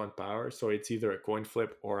over you on power. So it's either a coin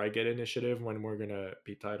flip or I get initiative when we're gonna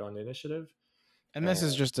be tied on initiative. And Uh,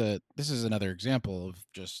 this is another example of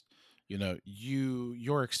just,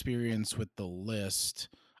 your experience with the list.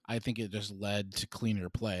 I think it just led to cleaner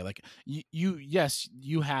play. Like yes,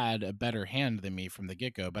 you had a better hand than me from the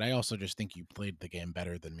get-go, but I also just think you played the game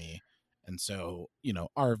better than me, and so,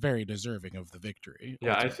 are very deserving of the victory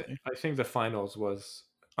yeah, ultimately. I think the finals was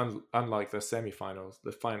unlike the semifinals.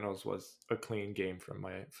 The finals was a clean game from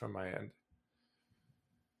my end.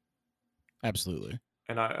 Absolutely.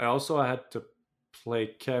 And I also had to play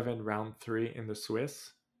Kevin round 3 in the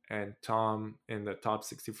Swiss and Tom in the top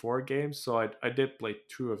 64 games. So I did play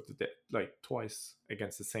two of the like twice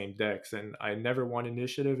against the same decks, and I never won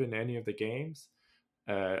initiative in any of the games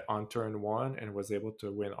on turn one, and was able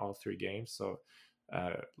to win all 3 games. So,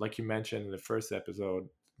 like you mentioned in the first episode,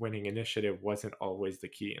 winning initiative wasn't always the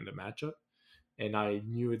key in the matchup, and I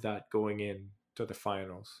knew that going into the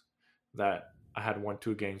finals that I had won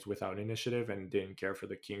 2 games without initiative and didn't care for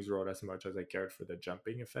the King's Road as much as I cared for the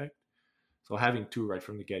jumping effect. So having 2 right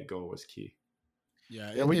from the get go was key.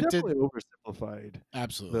 Yeah, Yeah, we it did. definitely oversimplified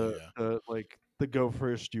Absolutely. the Yeah. the go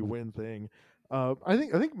first you win thing. I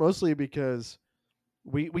think mostly because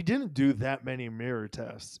we didn't do that many mirror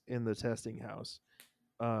tests in the testing house.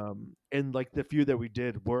 And like the few that we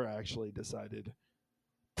did were actually decided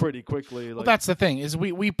pretty quickly. Well, Like, that's the thing, is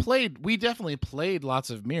we definitely played lots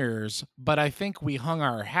of mirrors, but I think we hung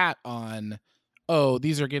our hat on, oh,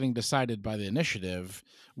 these are getting decided by the initiative,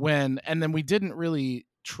 and then we didn't really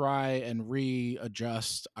try and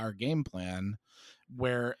readjust our game plan,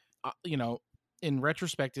 where, in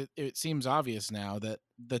retrospect, it seems obvious now that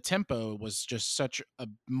the tempo was just such a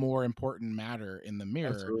more important matter in the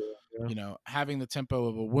mirror. absolutely, yeah. Having the tempo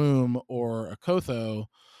of a Womb or a Kotho,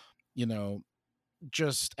 you know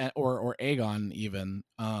just or Aegon even,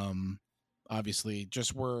 obviously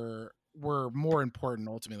just were more important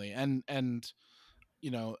ultimately, and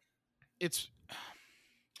you know it's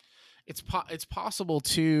it's possible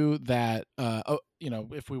too that,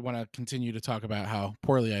 if we want to continue to talk about how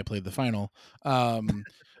poorly I played the final, um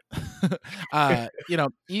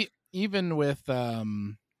even with,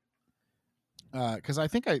 because I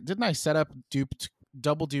think I set up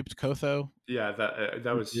double duped Kotho. Yeah, that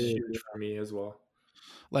You was did, huge for me as well.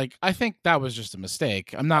 Like, I think that was just a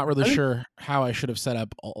mistake. I'm not really I think sure how I should have set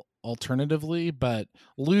up alternatively, but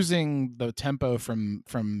losing the tempo from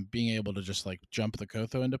being able to just like jump the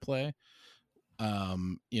Kotho into play,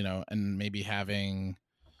 and maybe having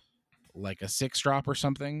like a 6-drop or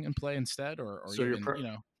something in play instead, or So you're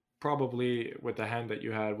even, probably with the hand that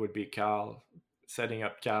you had would be Cal, setting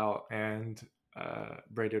up Cal and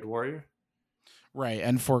Braided Warrior. right,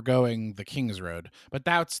 and foregoing the King's Road. But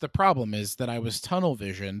that's the problem, is that I was tunnel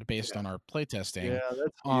visioned based Yeah. on our playtesting yeah,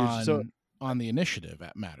 that's huge. So on the initiative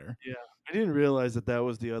at matter. yeah, I didn't realize that that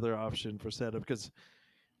was the other option for setup because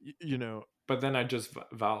But then I just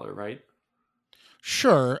Valor, right?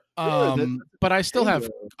 Sure, sure that's a but good thing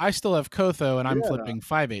though. I still have Kotho, and I'm Yeah, flipping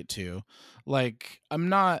 582. Like, I'm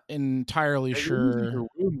not entirely and you're losing sure. your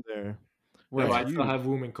room there. Yeah, That's but Right, I still huge. have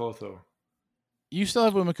Womb and Kotho. you still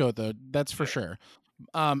have Umakotho, that's for Yeah. sure.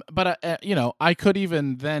 But I could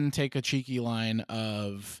even then take a cheeky line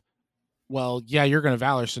of, well, yeah, you're going to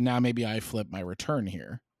Valor, so now maybe I flip my return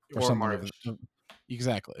here or Or something March.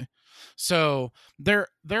 exactly. So there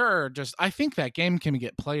are just, I think that game can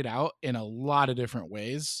get played out in a lot of different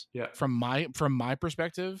ways Yeah. from my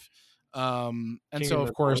perspective. And King so in of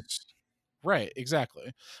the course, North. right,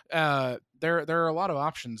 exactly. There are a lot of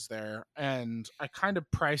options there, and I kind of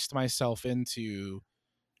priced myself into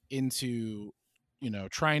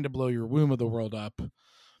trying to blow your Womb of the World up.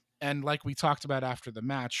 And like we talked about after the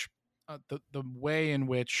match, the way in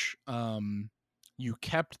which, you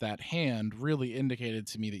kept that hand really indicated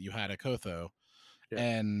to me that you had a Kotho, Yeah.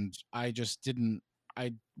 and I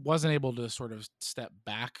wasn't able to sort of step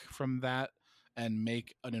back from that and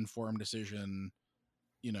make an informed decision,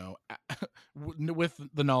 with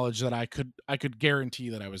the knowledge that I could guarantee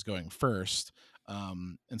that I was going first.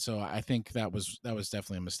 And so I think that was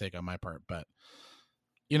definitely a mistake on my part, but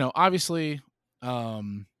obviously,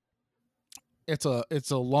 um it's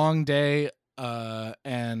a long day,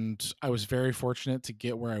 and I was very fortunate to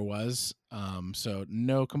get where I was, so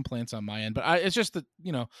no complaints on my end, but it's just that,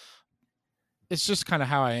 it's just kind of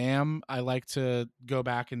how I am. I like to go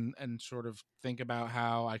back and sort of think about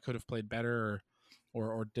how I could have played better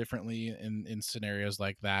or differently in scenarios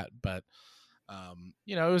like that. But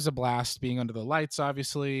you know, it was a blast being under the lights,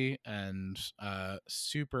 obviously, and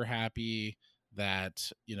super happy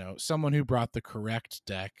that, you know, someone who brought the correct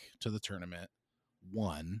deck to the tournament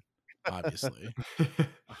won, obviously.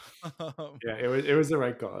 Yeah, it was the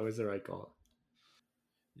right call. It was the right call.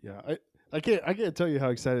 Yeah, I can't tell you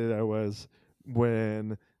how excited I was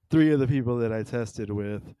when 3 of the people that I tested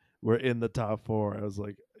with were in the top 4. I was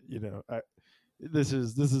like, you know, this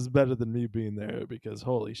is better than me being there, because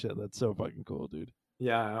holy shit, that's so fucking cool, dude.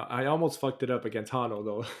 Yeah, I almost fucked it up against Hano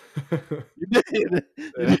though. You did.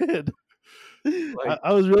 You did. Like-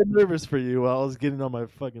 I was real nervous for you while I was getting on my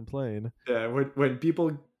fucking plane. Yeah, when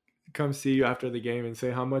people come see you after the game and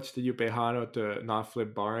say, how much did you pay Hano to not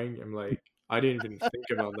flip barring? I'm like, I didn't even think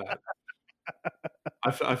about that.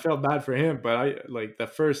 I felt bad for him, but I like the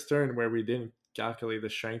first turn where we didn't calculate the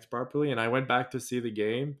strength properly, and I went back to see the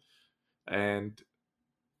game, and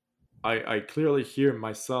I clearly hear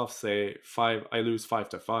myself say I lose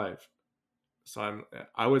 5-5. So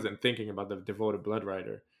I wasn't thinking about the devoted blood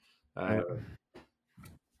rider. Yeah.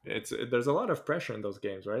 There's a lot of pressure in those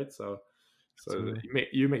games, right? So Absolutely.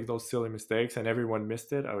 you make those silly mistakes, and everyone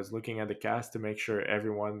missed it. I was looking at the cast to make sure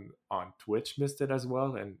everyone on Twitch missed it as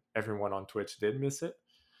well, and everyone on Twitch did miss it.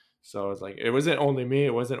 So it's like, it wasn't only me,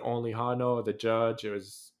 it wasn't only Hano, the judge, it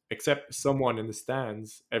was, except someone in the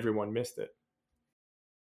stands, everyone missed it.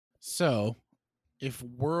 So, if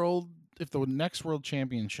the next world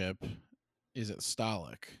championship is at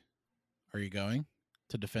Stalik, are you going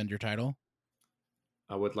to defend your title?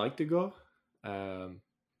 I would like to go.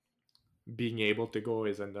 Being able to go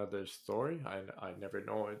is another story. I never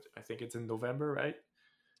know it. I think it's in November, right?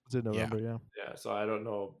 It's in November, yeah. Yeah, so I don't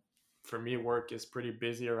know. For me, work is pretty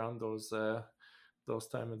busy around those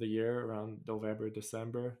time of the year, around November,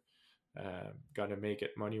 December. Got to make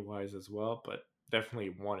it money wise as well, but definitely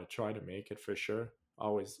want to try to make it for sure.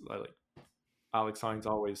 Always like Alex Hines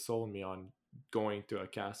always sold me on going to a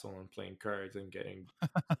castle and playing cards and getting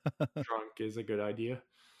drunk is a good idea.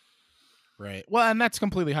 Right. Well, and that's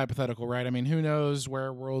completely hypothetical, right? I mean, who knows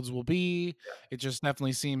where Worlds will be? Yeah. It just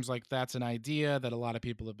definitely seems like that's an idea that a lot of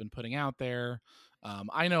people have been putting out there.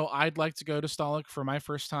 I know I'd like to go to Stalik for my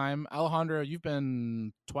first time. Alejandro, you've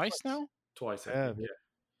been twice now? Twice, I Yeah, think. yeah.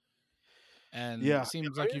 And Yeah, it seems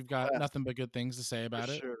yeah, like you've got yeah. nothing but good things to say about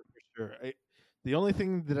For it. sure. The only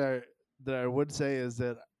thing that I would say is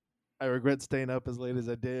that I regret staying up as late as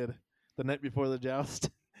I did the night before the joust,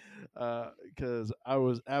 because I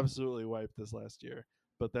was absolutely wiped this last year.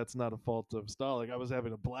 But that's not a fault of Stalik. I was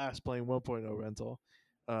having a blast playing 1.0 rental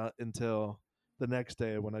until the next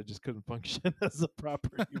day when I just couldn't function as a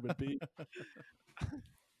proper human being.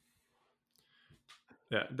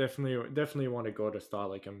 Yeah, definitely want to go to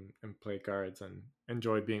Stalik and play cards and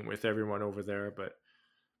enjoy being with everyone over there. But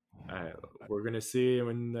we're gonna see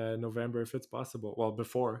in November if it's possible. Well,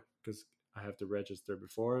 before, because I have to register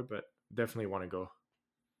before, but definitely want to go.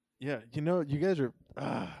 Yeah, you know, you guys are.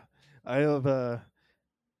 I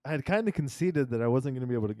had kind of conceded that I wasn't going to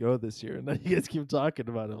be able to go this year, and then you guys keep talking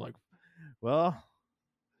about it. I'm like, well.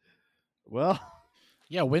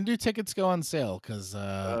 Yeah, when do tickets go on sale? Because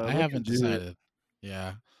I haven't decided.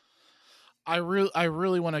 Yeah, I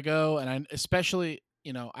really want to go, and I especially,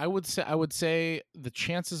 you know, I would say the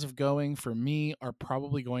chances of going for me are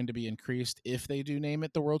probably going to be increased if they do name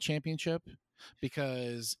it the World Championship,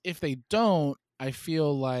 because if they don't, I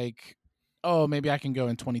feel like, oh, maybe I can go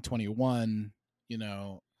in 2021, you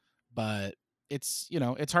know, but it's, you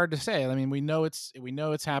know, it's hard to say. I mean, we know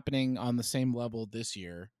it's happening on the same level this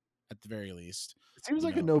year at the very least. It seems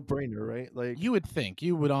like a no-brainer, right? Like,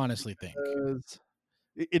 you would honestly think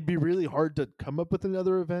it'd be really hard to come up with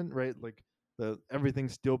another event, right? Like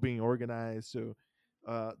everything's still being organized, so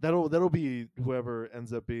that'll be whoever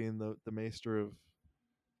ends up being the maester of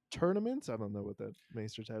tournaments. I don't know what that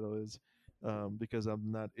maester title is, because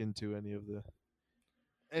I'm not into any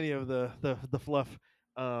of the fluff.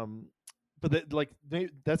 But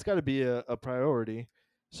that's got to be a priority.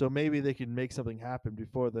 So maybe they can make something happen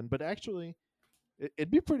before then. But actually,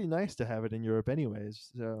 it'd be pretty nice to have it in Europe,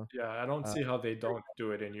 anyways. So yeah, I don't see how they don't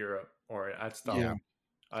do it in Europe or at Stalik. Yeah.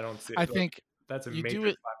 I don't see. I think that's a you major do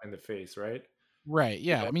it slap in the face, right? right.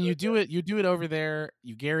 Yeah, I mean, you do it over there.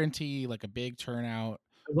 You guarantee like a big turnout.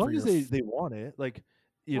 As long as they want it, like,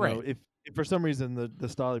 you Right. know, if for some reason the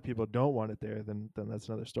Stalik people don't want it there, then that's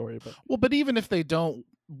another story. But even if they don't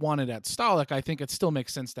want it at Stalik, I think it still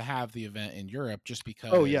makes sense to have the event in Europe, just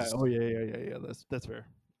because. Oh yeah. That's fair.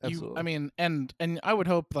 Absolutely. I mean, and I would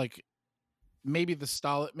hope like maybe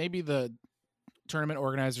the tournament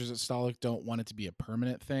organizers at Stolic don't want it to be a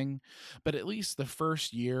permanent thing, but at least the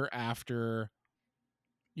first year after,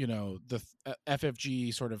 you know, the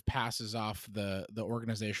FFG sort of passes off the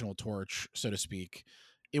organizational torch, so to speak,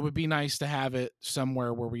 it would be nice to have it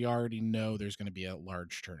somewhere where we already know there's going to be a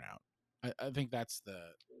large turnout. I think that's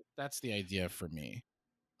the idea for me.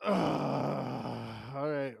 All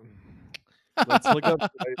right, let's look up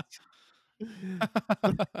flights.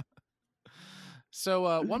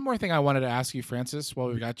 So one more thing I wanted to ask you, Francis, while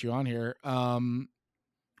we've got you on here.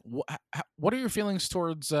 What are your feelings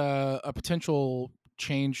towards a potential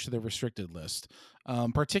change to the restricted list,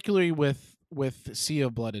 particularly with Sea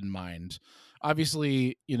of Blood in mind?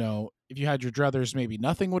 Obviously, you know, if you had your druthers, maybe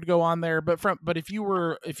nothing would go on there. But if you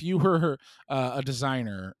were a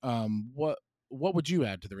designer, what would you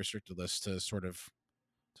add to the restricted list to sort of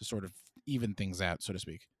even things out, so to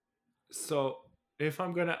speak? So if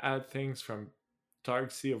I'm gonna add things from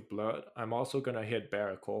Targ Sea of Blood, I'm also gonna hit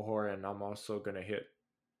Barra Cohort, and I'm also gonna hit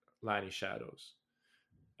Lanny Shadows.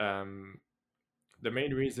 The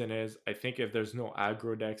main reason is I think if there's no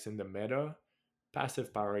aggro decks in the meta,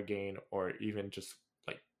 passive power gain, or even just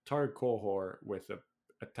like Targ Cohort with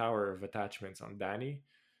a tower of attachments on Danny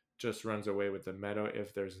just runs away with the meta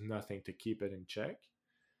if there's nothing to keep it in check.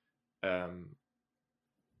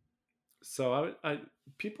 So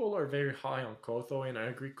people are very high on Kotho, and I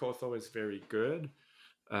agree Kotho is very good.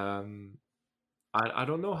 I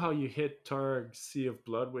don't know how you hit Targ Sea of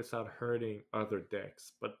Blood without hurting other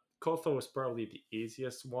decks, but Kotho is probably the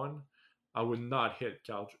easiest one. I would not hit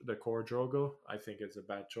the core Drogo. I think it's a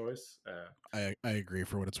bad choice. I agree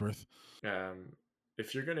for what it's worth.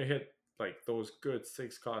 If you're gonna hit like those good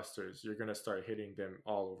 6-costers, you're gonna start hitting them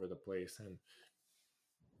all over the place. And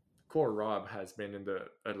Core Rob has been in the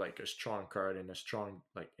like a strong card in a strong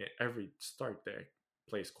like every start deck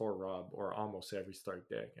plays Core Rob, or almost every start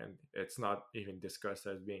deck, and it's not even discussed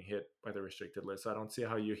as being hit by the restricted list. So I don't see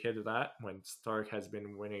how you hit that when Stark has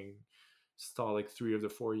been winning Stolic 3 of the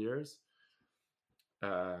 4 years.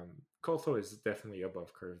 Kotho is definitely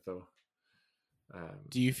above curve though.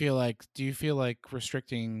 Do you feel like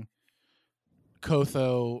restricting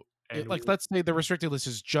Kotho, like let's say the restricted list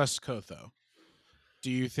is just Kotho, do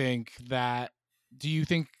you think that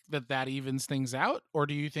evens things out, or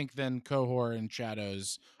do you think then Cohort and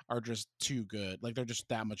Shadows are just too good, like they're just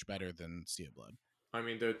that much better than Sea of Blood? I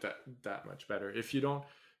mean, they're that much better. If you don't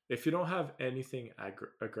have anything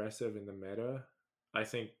aggressive in the meta, I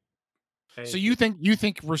think. So you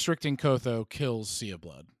think restricting Kotho kills Sea of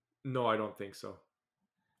Blood? No, I don't think so.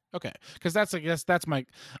 Okay, because that's my.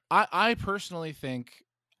 I personally think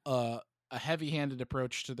a heavy-handed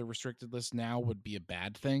approach to the restricted list now would be a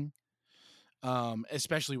bad thing,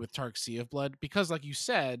 especially with Targ Sea of Blood, because like you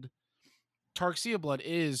said, Targ Sea of Blood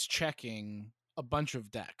is checking a bunch of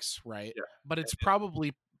decks, right? Yeah. But it's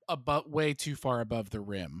probably way too far above the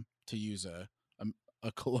rim, to use a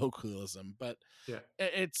colloquialism. But yeah,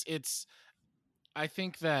 it's. I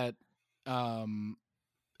think that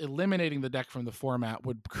eliminating the deck from the format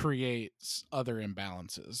would create other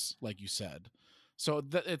imbalances, like you said. So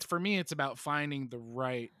it's for me, it's about finding the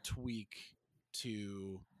right tweak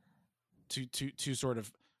to sort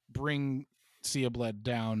of bring Sea of Blood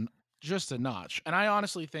down just a notch. And I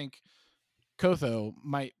honestly think Kotho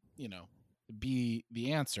might, be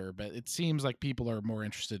the answer, but it seems like people are more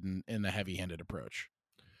interested in a heavy-handed approach.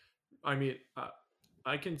 I mean,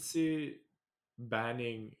 I can see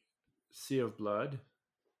banning Sea of Blood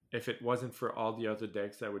if it wasn't for all the other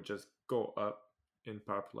decks that would just go up in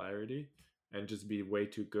popularity and just be way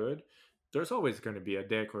too good. There's always going to be a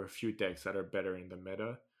deck or a few decks that are better in the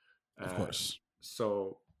meta. Of course.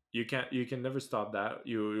 So you can never stop that.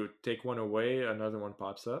 You take one away, another one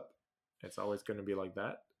pops up. It's always going to be like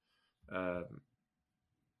that.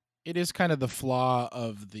 It is kind of the flaw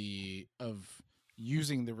of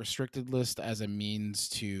using the restricted list as a means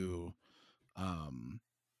to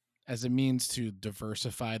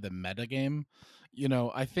diversify the metagame.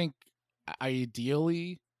 I think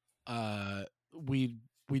ideally we'd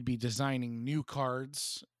be designing new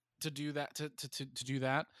cards to do that, to do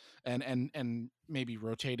that, and maybe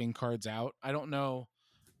rotating cards out. I don't know.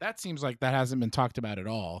 That seems like that hasn't been talked about at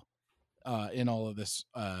all in all of this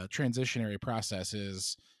transitionary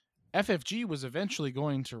processes. FFG was eventually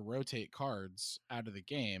going to rotate cards out of the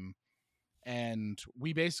game, and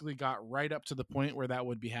we basically got right up to the point where that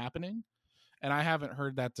would be happening, and I haven't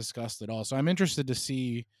heard that discussed at all. So I'm interested to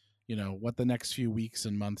see, what the next few weeks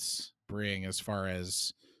and months bring as far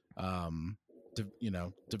as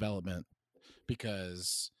development,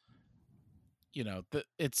 because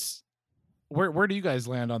it's where do you guys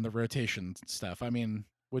land on the rotation stuff? I mean,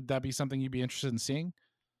 would that be something you'd be interested in seeing?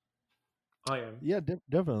 I am. Yeah,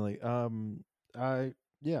 definitely. I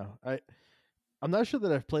yeah, I'm not sure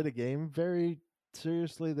that I've played a game very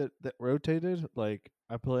seriously that rotated. Like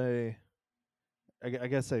I play, I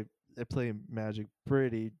guess I play Magic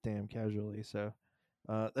pretty damn casually, so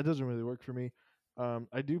that doesn't really work for me.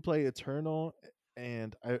 I do play Eternal,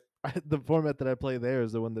 and the format that I play there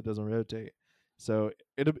is the one that doesn't rotate, so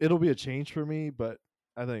it'll be a change for me. But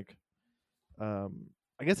I think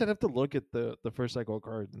I guess I'd have to look at the first cycle of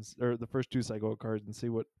cards or the first two cycle of cards and see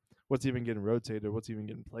what's even getting rotated, what's even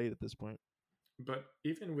getting played at this point. But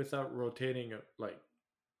even without rotating like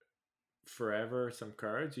forever some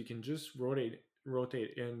cards, you can just rotate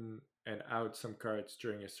in and out some cards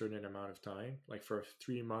during a certain amount of time. Like for a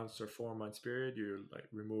 3 months or 4 months period, you like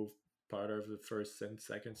remove part of the first and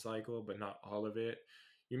second cycle, but not all of it.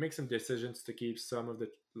 You make some decisions to keep some of the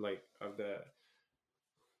like of the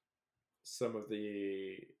some of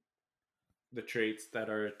the traits that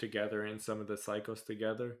are together in some of the cycles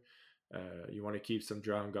together. You want to keep some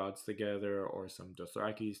Drown Gods together, or some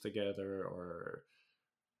Dothrakis together, or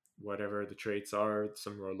whatever the traits are,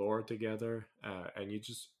 some R'hllor together, and you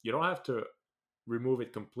don't have to remove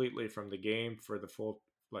it completely from the game for the full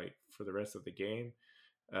like for the rest of the game,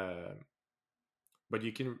 um, but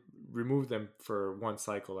you can remove them for one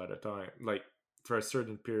cycle at a time, like for a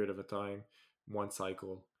certain period of a time, one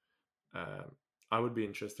cycle. Um, I would be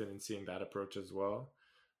interested in seeing that approach as well.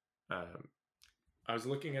 Um, I was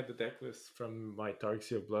looking at the deck list from my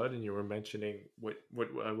Tarxia of Blood, and you were mentioning what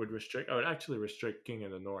I would restrict. I would actually restrict King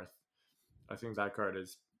in the North. I think that card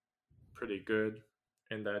is pretty good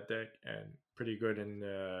in that deck, and pretty good in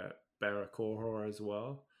Barakohor as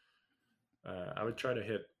well. I would try to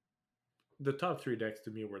hit the top three decks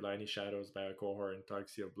to me were Lightning Shadows, Barakohor, and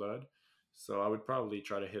Tarxia of Blood. So I would probably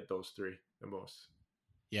try to hit those three the most.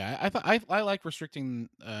 Yeah, I like restricting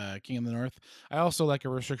King of the North. I also like a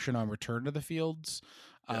restriction on Return to the Fields.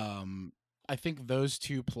 Yeah. I think those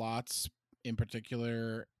two plots in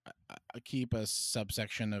particular keep a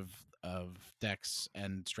subsection of decks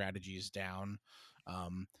and strategies down.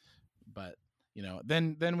 But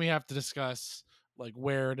then we have to discuss like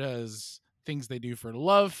where does things they do for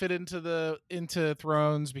love fit into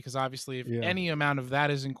Thrones, because obviously if Yeah. any amount of that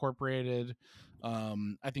is incorporated,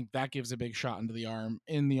 I think that gives a big shot into the arm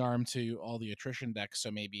to all the attrition decks. So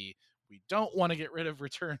maybe we don't want to get rid of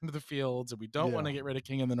Return to the Fields, and we don't want to get rid of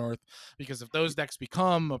King in the North, because if those decks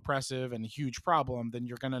become oppressive and a huge problem, then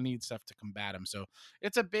you're gonna need stuff to combat them. So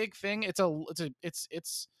it's a big thing. It's going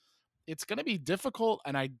to be difficult,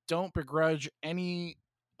 and I don't begrudge any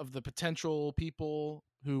of the potential people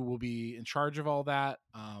who will be in charge of all that.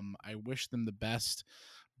 I wish them the best,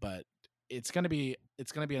 but it's going to be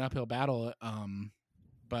an uphill battle.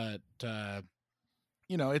 But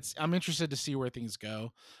I'm interested to see where things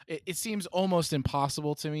go. It seems almost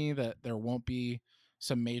impossible to me that there won't be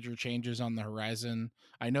some major changes on the horizon.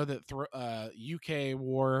 I know that UK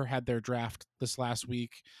War had their draft this last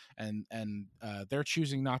week, and they're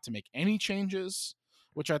choosing not to make any changes,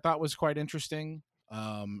 which I thought was quite interesting.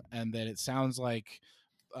 And that it sounds like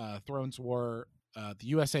Thrones War, the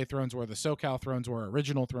USA Thrones War, the SoCal Thrones War,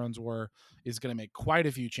 original Thrones War, is going to make quite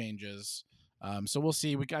a few changes. So we'll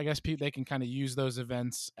see. I guess they can kind of use those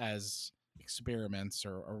events as experiments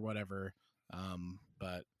or whatever.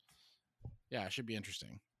 But yeah, it should be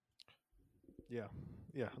interesting. Yeah.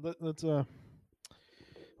 That's I'm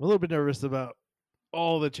a little bit nervous about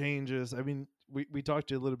all the changes. I mean, we talked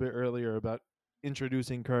to you a little bit earlier about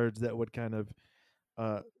introducing cards that would kind of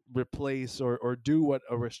replace or do what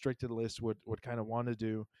a restricted list would kind of want to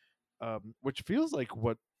do, which feels like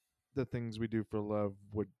what the things we do for love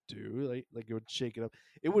would do. Like it would shake it up.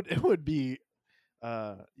 It would be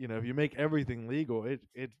if you make everything legal,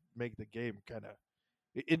 it make the game kind of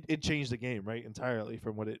it changed the game, right, entirely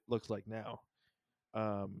from what it looks like now.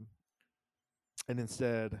 And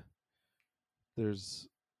instead there's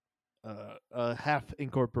a half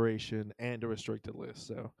incorporation and a restricted list,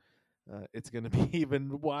 so it's going to be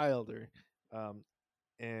even wilder.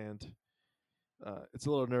 And it's a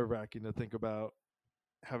little nerve-wracking to think about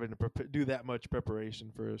having to do that much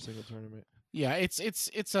preparation for a single tournament. Yeah,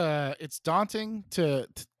 it's daunting to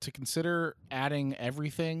consider adding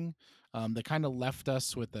everything. They kind of left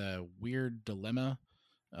us with a weird dilemma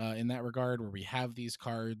in that regard, where we have these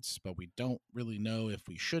cards, but we don't really know if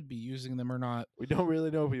we should be using them or not. We don't really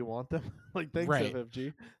know if we want them. Like, thanks, Right.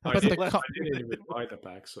 FFG. I didn't even buy the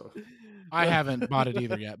pack, so I haven't bought it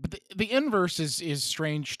either yet. But the inverse is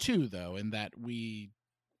strange too, though, in that we,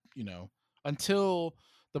 until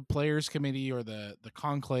the players committee or the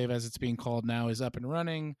conclave, as it's being called now, is up and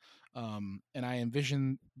running, and I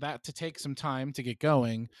envision that to take some time to get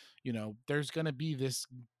going. There's going to be this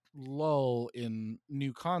lull in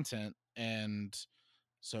new content, and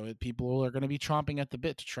so people are going to be chomping at the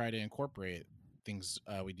bit to try to incorporate things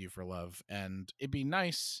we do for love. And it'd be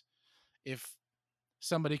nice if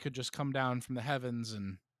somebody could just come down from the heavens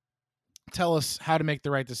and tell us how to make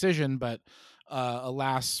the right decision, but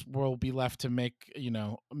alas, we'll be left to make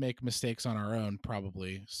mistakes on our own,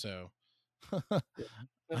 probably. So I'm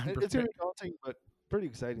It's gonna prepared. be daunting, but pretty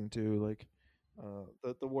exciting too. Like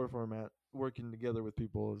the war format, working together with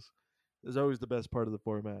people is always the best part of the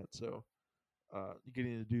format. So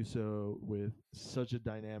getting to do so with such a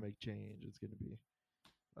dynamic change, it's going to be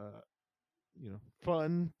uh,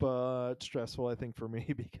 fun but stressful. I think for me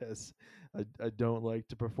because I don't like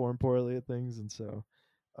to perform poorly at things, and so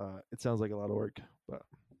it sounds like a lot of work. But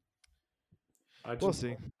I we'll just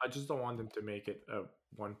see. I just don't want them to make it a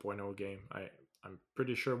 1.0 game. I'm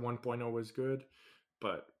pretty sure 1.0 was good,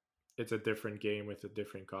 but it's a different game with a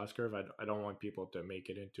different cost curve. I don't want people to make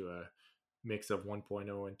it into a mix of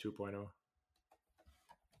 1.0 and 2.0.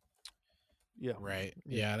 Yeah, Right.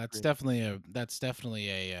 yeah, Yeah, agree. that's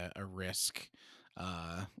definitely a risk.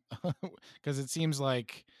 Uh because it seems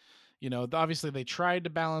like, obviously they tried to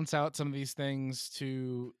balance out some of these things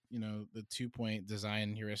to, the 2-point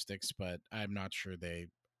design heuristics, but I'm not sure they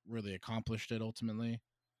really accomplished it ultimately.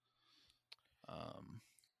 Um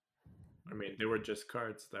I mean, they were just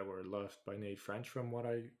cards that were loved by Nate French from what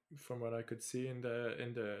I could see in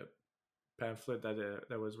the pamphlet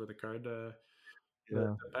that was with the card Yeah.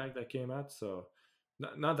 the pack that came out. So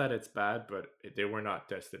not that it's bad, but they were not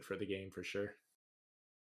tested for the game for sure.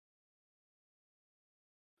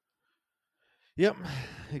 Yep.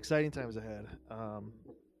 Exciting times ahead.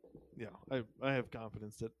 Yeah, I have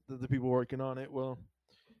confidence that the people working on it will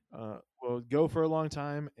go for a long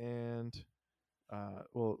time and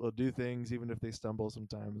will do things even if they stumble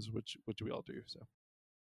sometimes, which we all do. So,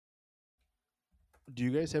 do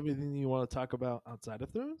you guys have anything you want to talk about outside of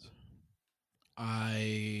Thrones?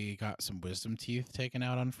 I got some wisdom teeth taken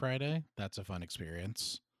out on Friday. That's a fun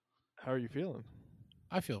experience. How are you feeling?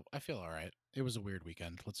 I feel all right. It was a weird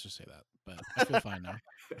weekend, let's just say that, but I feel fine now.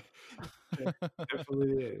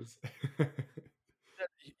 Definitely is.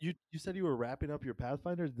 You said you were wrapping up your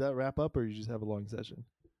Pathfinder. Did that wrap up, or you just have a long session?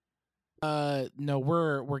 No,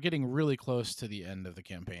 we're getting really close to the end of the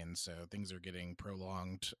campaign, so things are getting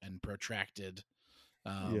prolonged and protracted.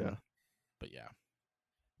 Yeah, But yeah.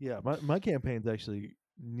 yeah. My campaign's actually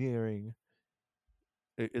nearing.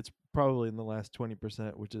 It's probably in the last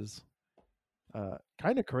 20%, which is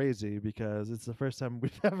kind of crazy because it's the first time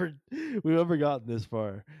we've ever gotten this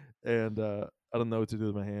far, and I don't know what to do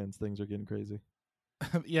with my hands. Things are getting crazy.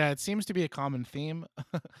 Yeah, it seems to be a common theme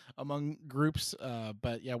among groups.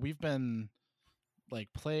 But yeah, we've been like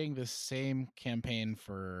playing this same campaign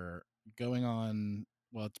for going on.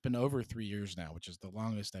 Well, it's been over 3 years now, which is the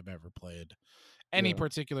longest I've ever played any Yeah.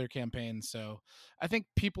 particular campaign. So I think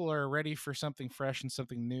people are ready for something fresh and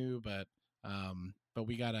something new, but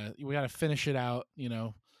we gotta finish it out,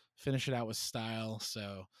 finish it out with style.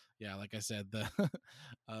 So yeah, like I said, the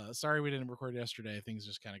sorry we didn't record yesterday. Things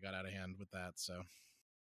just kind of got out of hand with that. So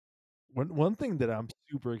One thing that I'm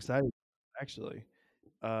super excited, actually.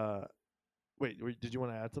 Uh, wait, did you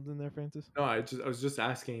want to add something there, Francis? No, I was just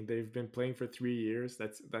asking. They've been playing for 3 years.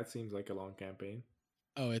 That seems like a long campaign.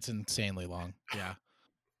 oh, it's insanely long. Yeah.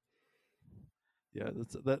 Yeah,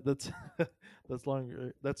 that's that's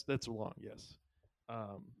long. That's long. Yes.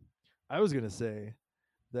 Um, I was gonna say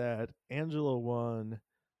that Angela won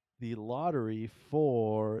the lottery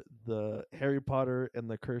for the Harry Potter and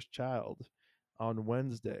the Cursed Child on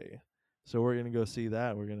Wednesday. So we're gonna go see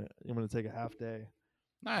that. I'm gonna take a half day,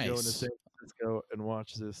 go into Nice. San Francisco and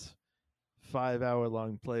watch this 5 hour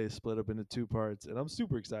long play split up into two parts, and I'm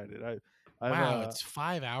super excited. I've Wow, it's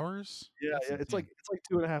 5 hours. yeah, That's yeah, insane. it's like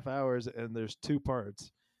 2.5 hours, and there's two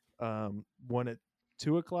parts. One at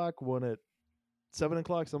 2 o'clock, one at 7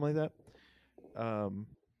 o'clock, something like that.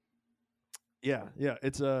 Yeah, yeah,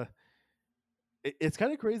 it's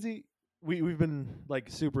kind of crazy. We've been like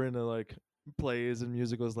super into like plays and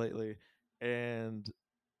musicals lately, and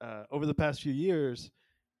over the past few years,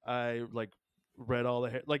 I like read all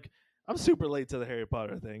the like I'm super late to the Harry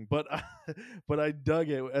Potter thing, but but I dug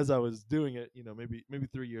it as I was doing it. Maybe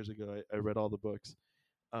 3 years ago, I read all the books,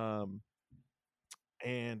 um,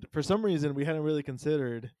 and for some reason we hadn't really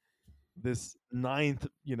considered this ninth.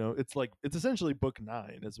 It's essentially book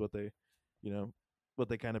nine is you know, what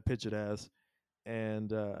they kind of pitch it as, and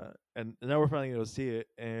now we're finally gonna go see it,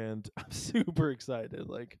 and I'm super excited.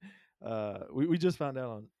 Like, we just found out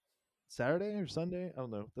on Saturday or Sunday, I don't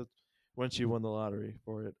know, when she won the lottery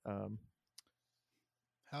for it.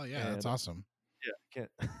 Hell yeah, that's And awesome. Yeah, I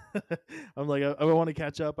can't. I'm like, I want to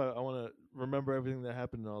catch up. I want to remember everything that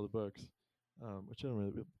happened in all the books, which isn't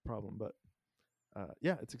really be a problem. But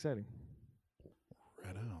yeah, it's exciting.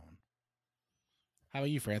 Right on. How about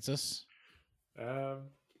you, Francis?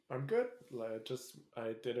 I'm good.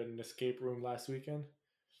 I did an escape room last weekend,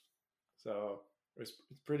 so it's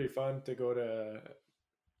pretty fun to go to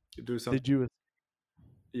do something.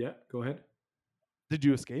 Yeah, go ahead. Did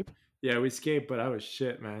you escape? Yeah, we escaped, but I was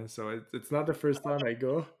shit, man. So it's not the first time I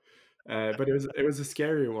go, but it was a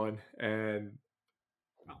scary one, and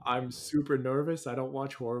I'm super nervous. I don't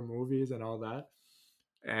watch horror movies and all that.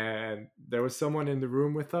 And there was someone in the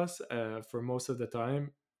room with us for most of the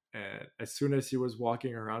time. And as soon as he was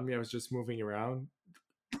walking around me, I was just moving around.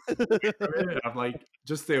 I'm like,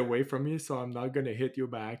 just stay away from me, so I'm not gonna hit you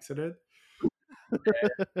by accident.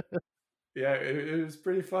 Yeah, it was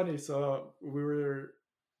pretty funny. So we were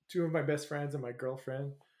two of my best friends and my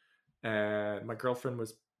girlfriend, and my girlfriend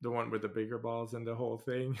was the one with the bigger balls and the whole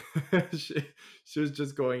thing. she, she was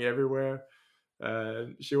just going everywhere.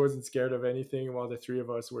 She wasn't scared of anything, while the three of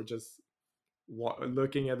us were just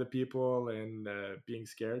looking at the people and being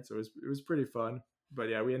scared. So it was pretty fun. But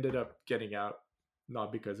yeah, we ended up getting out,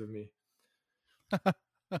 not because of me. Yeah.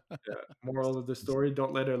 Moral of the story: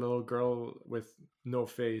 don't let a little girl with no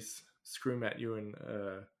face scream at you in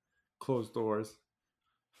closed doors.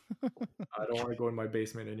 I don't want to go in my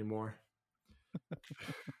basement anymore.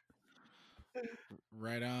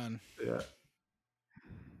 Right on. Yeah.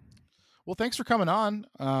 Well, thanks for coming on.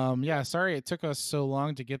 Yeah, sorry it took us so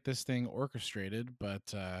long to get this thing orchestrated,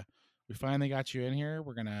 but we finally got you in here.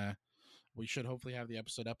 We should hopefully have the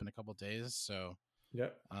episode up in a couple days. So, Yeah.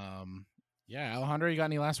 yeah, Alejandro, you got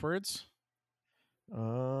any last words?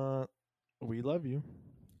 We love you.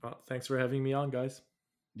 Well, thanks for having me on, guys.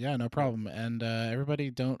 Yeah, no problem. And everybody,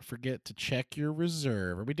 don't forget to check your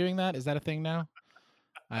reserve. Are we doing that? Is that a thing now?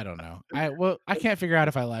 I don't know. I can't figure out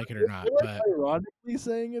if I like it or not. We're But ironically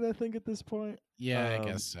saying it, I think, at this point. yeah, I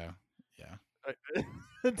guess so. Yeah.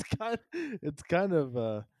 It's kind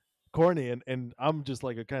of corny, and I'm just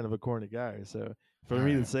like a kind of a corny guy. So for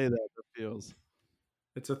me to say that, it feels.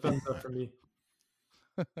 It's a thumbs up for me.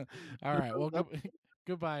 All right. Well,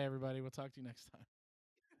 goodbye, everybody. We'll talk to you next time.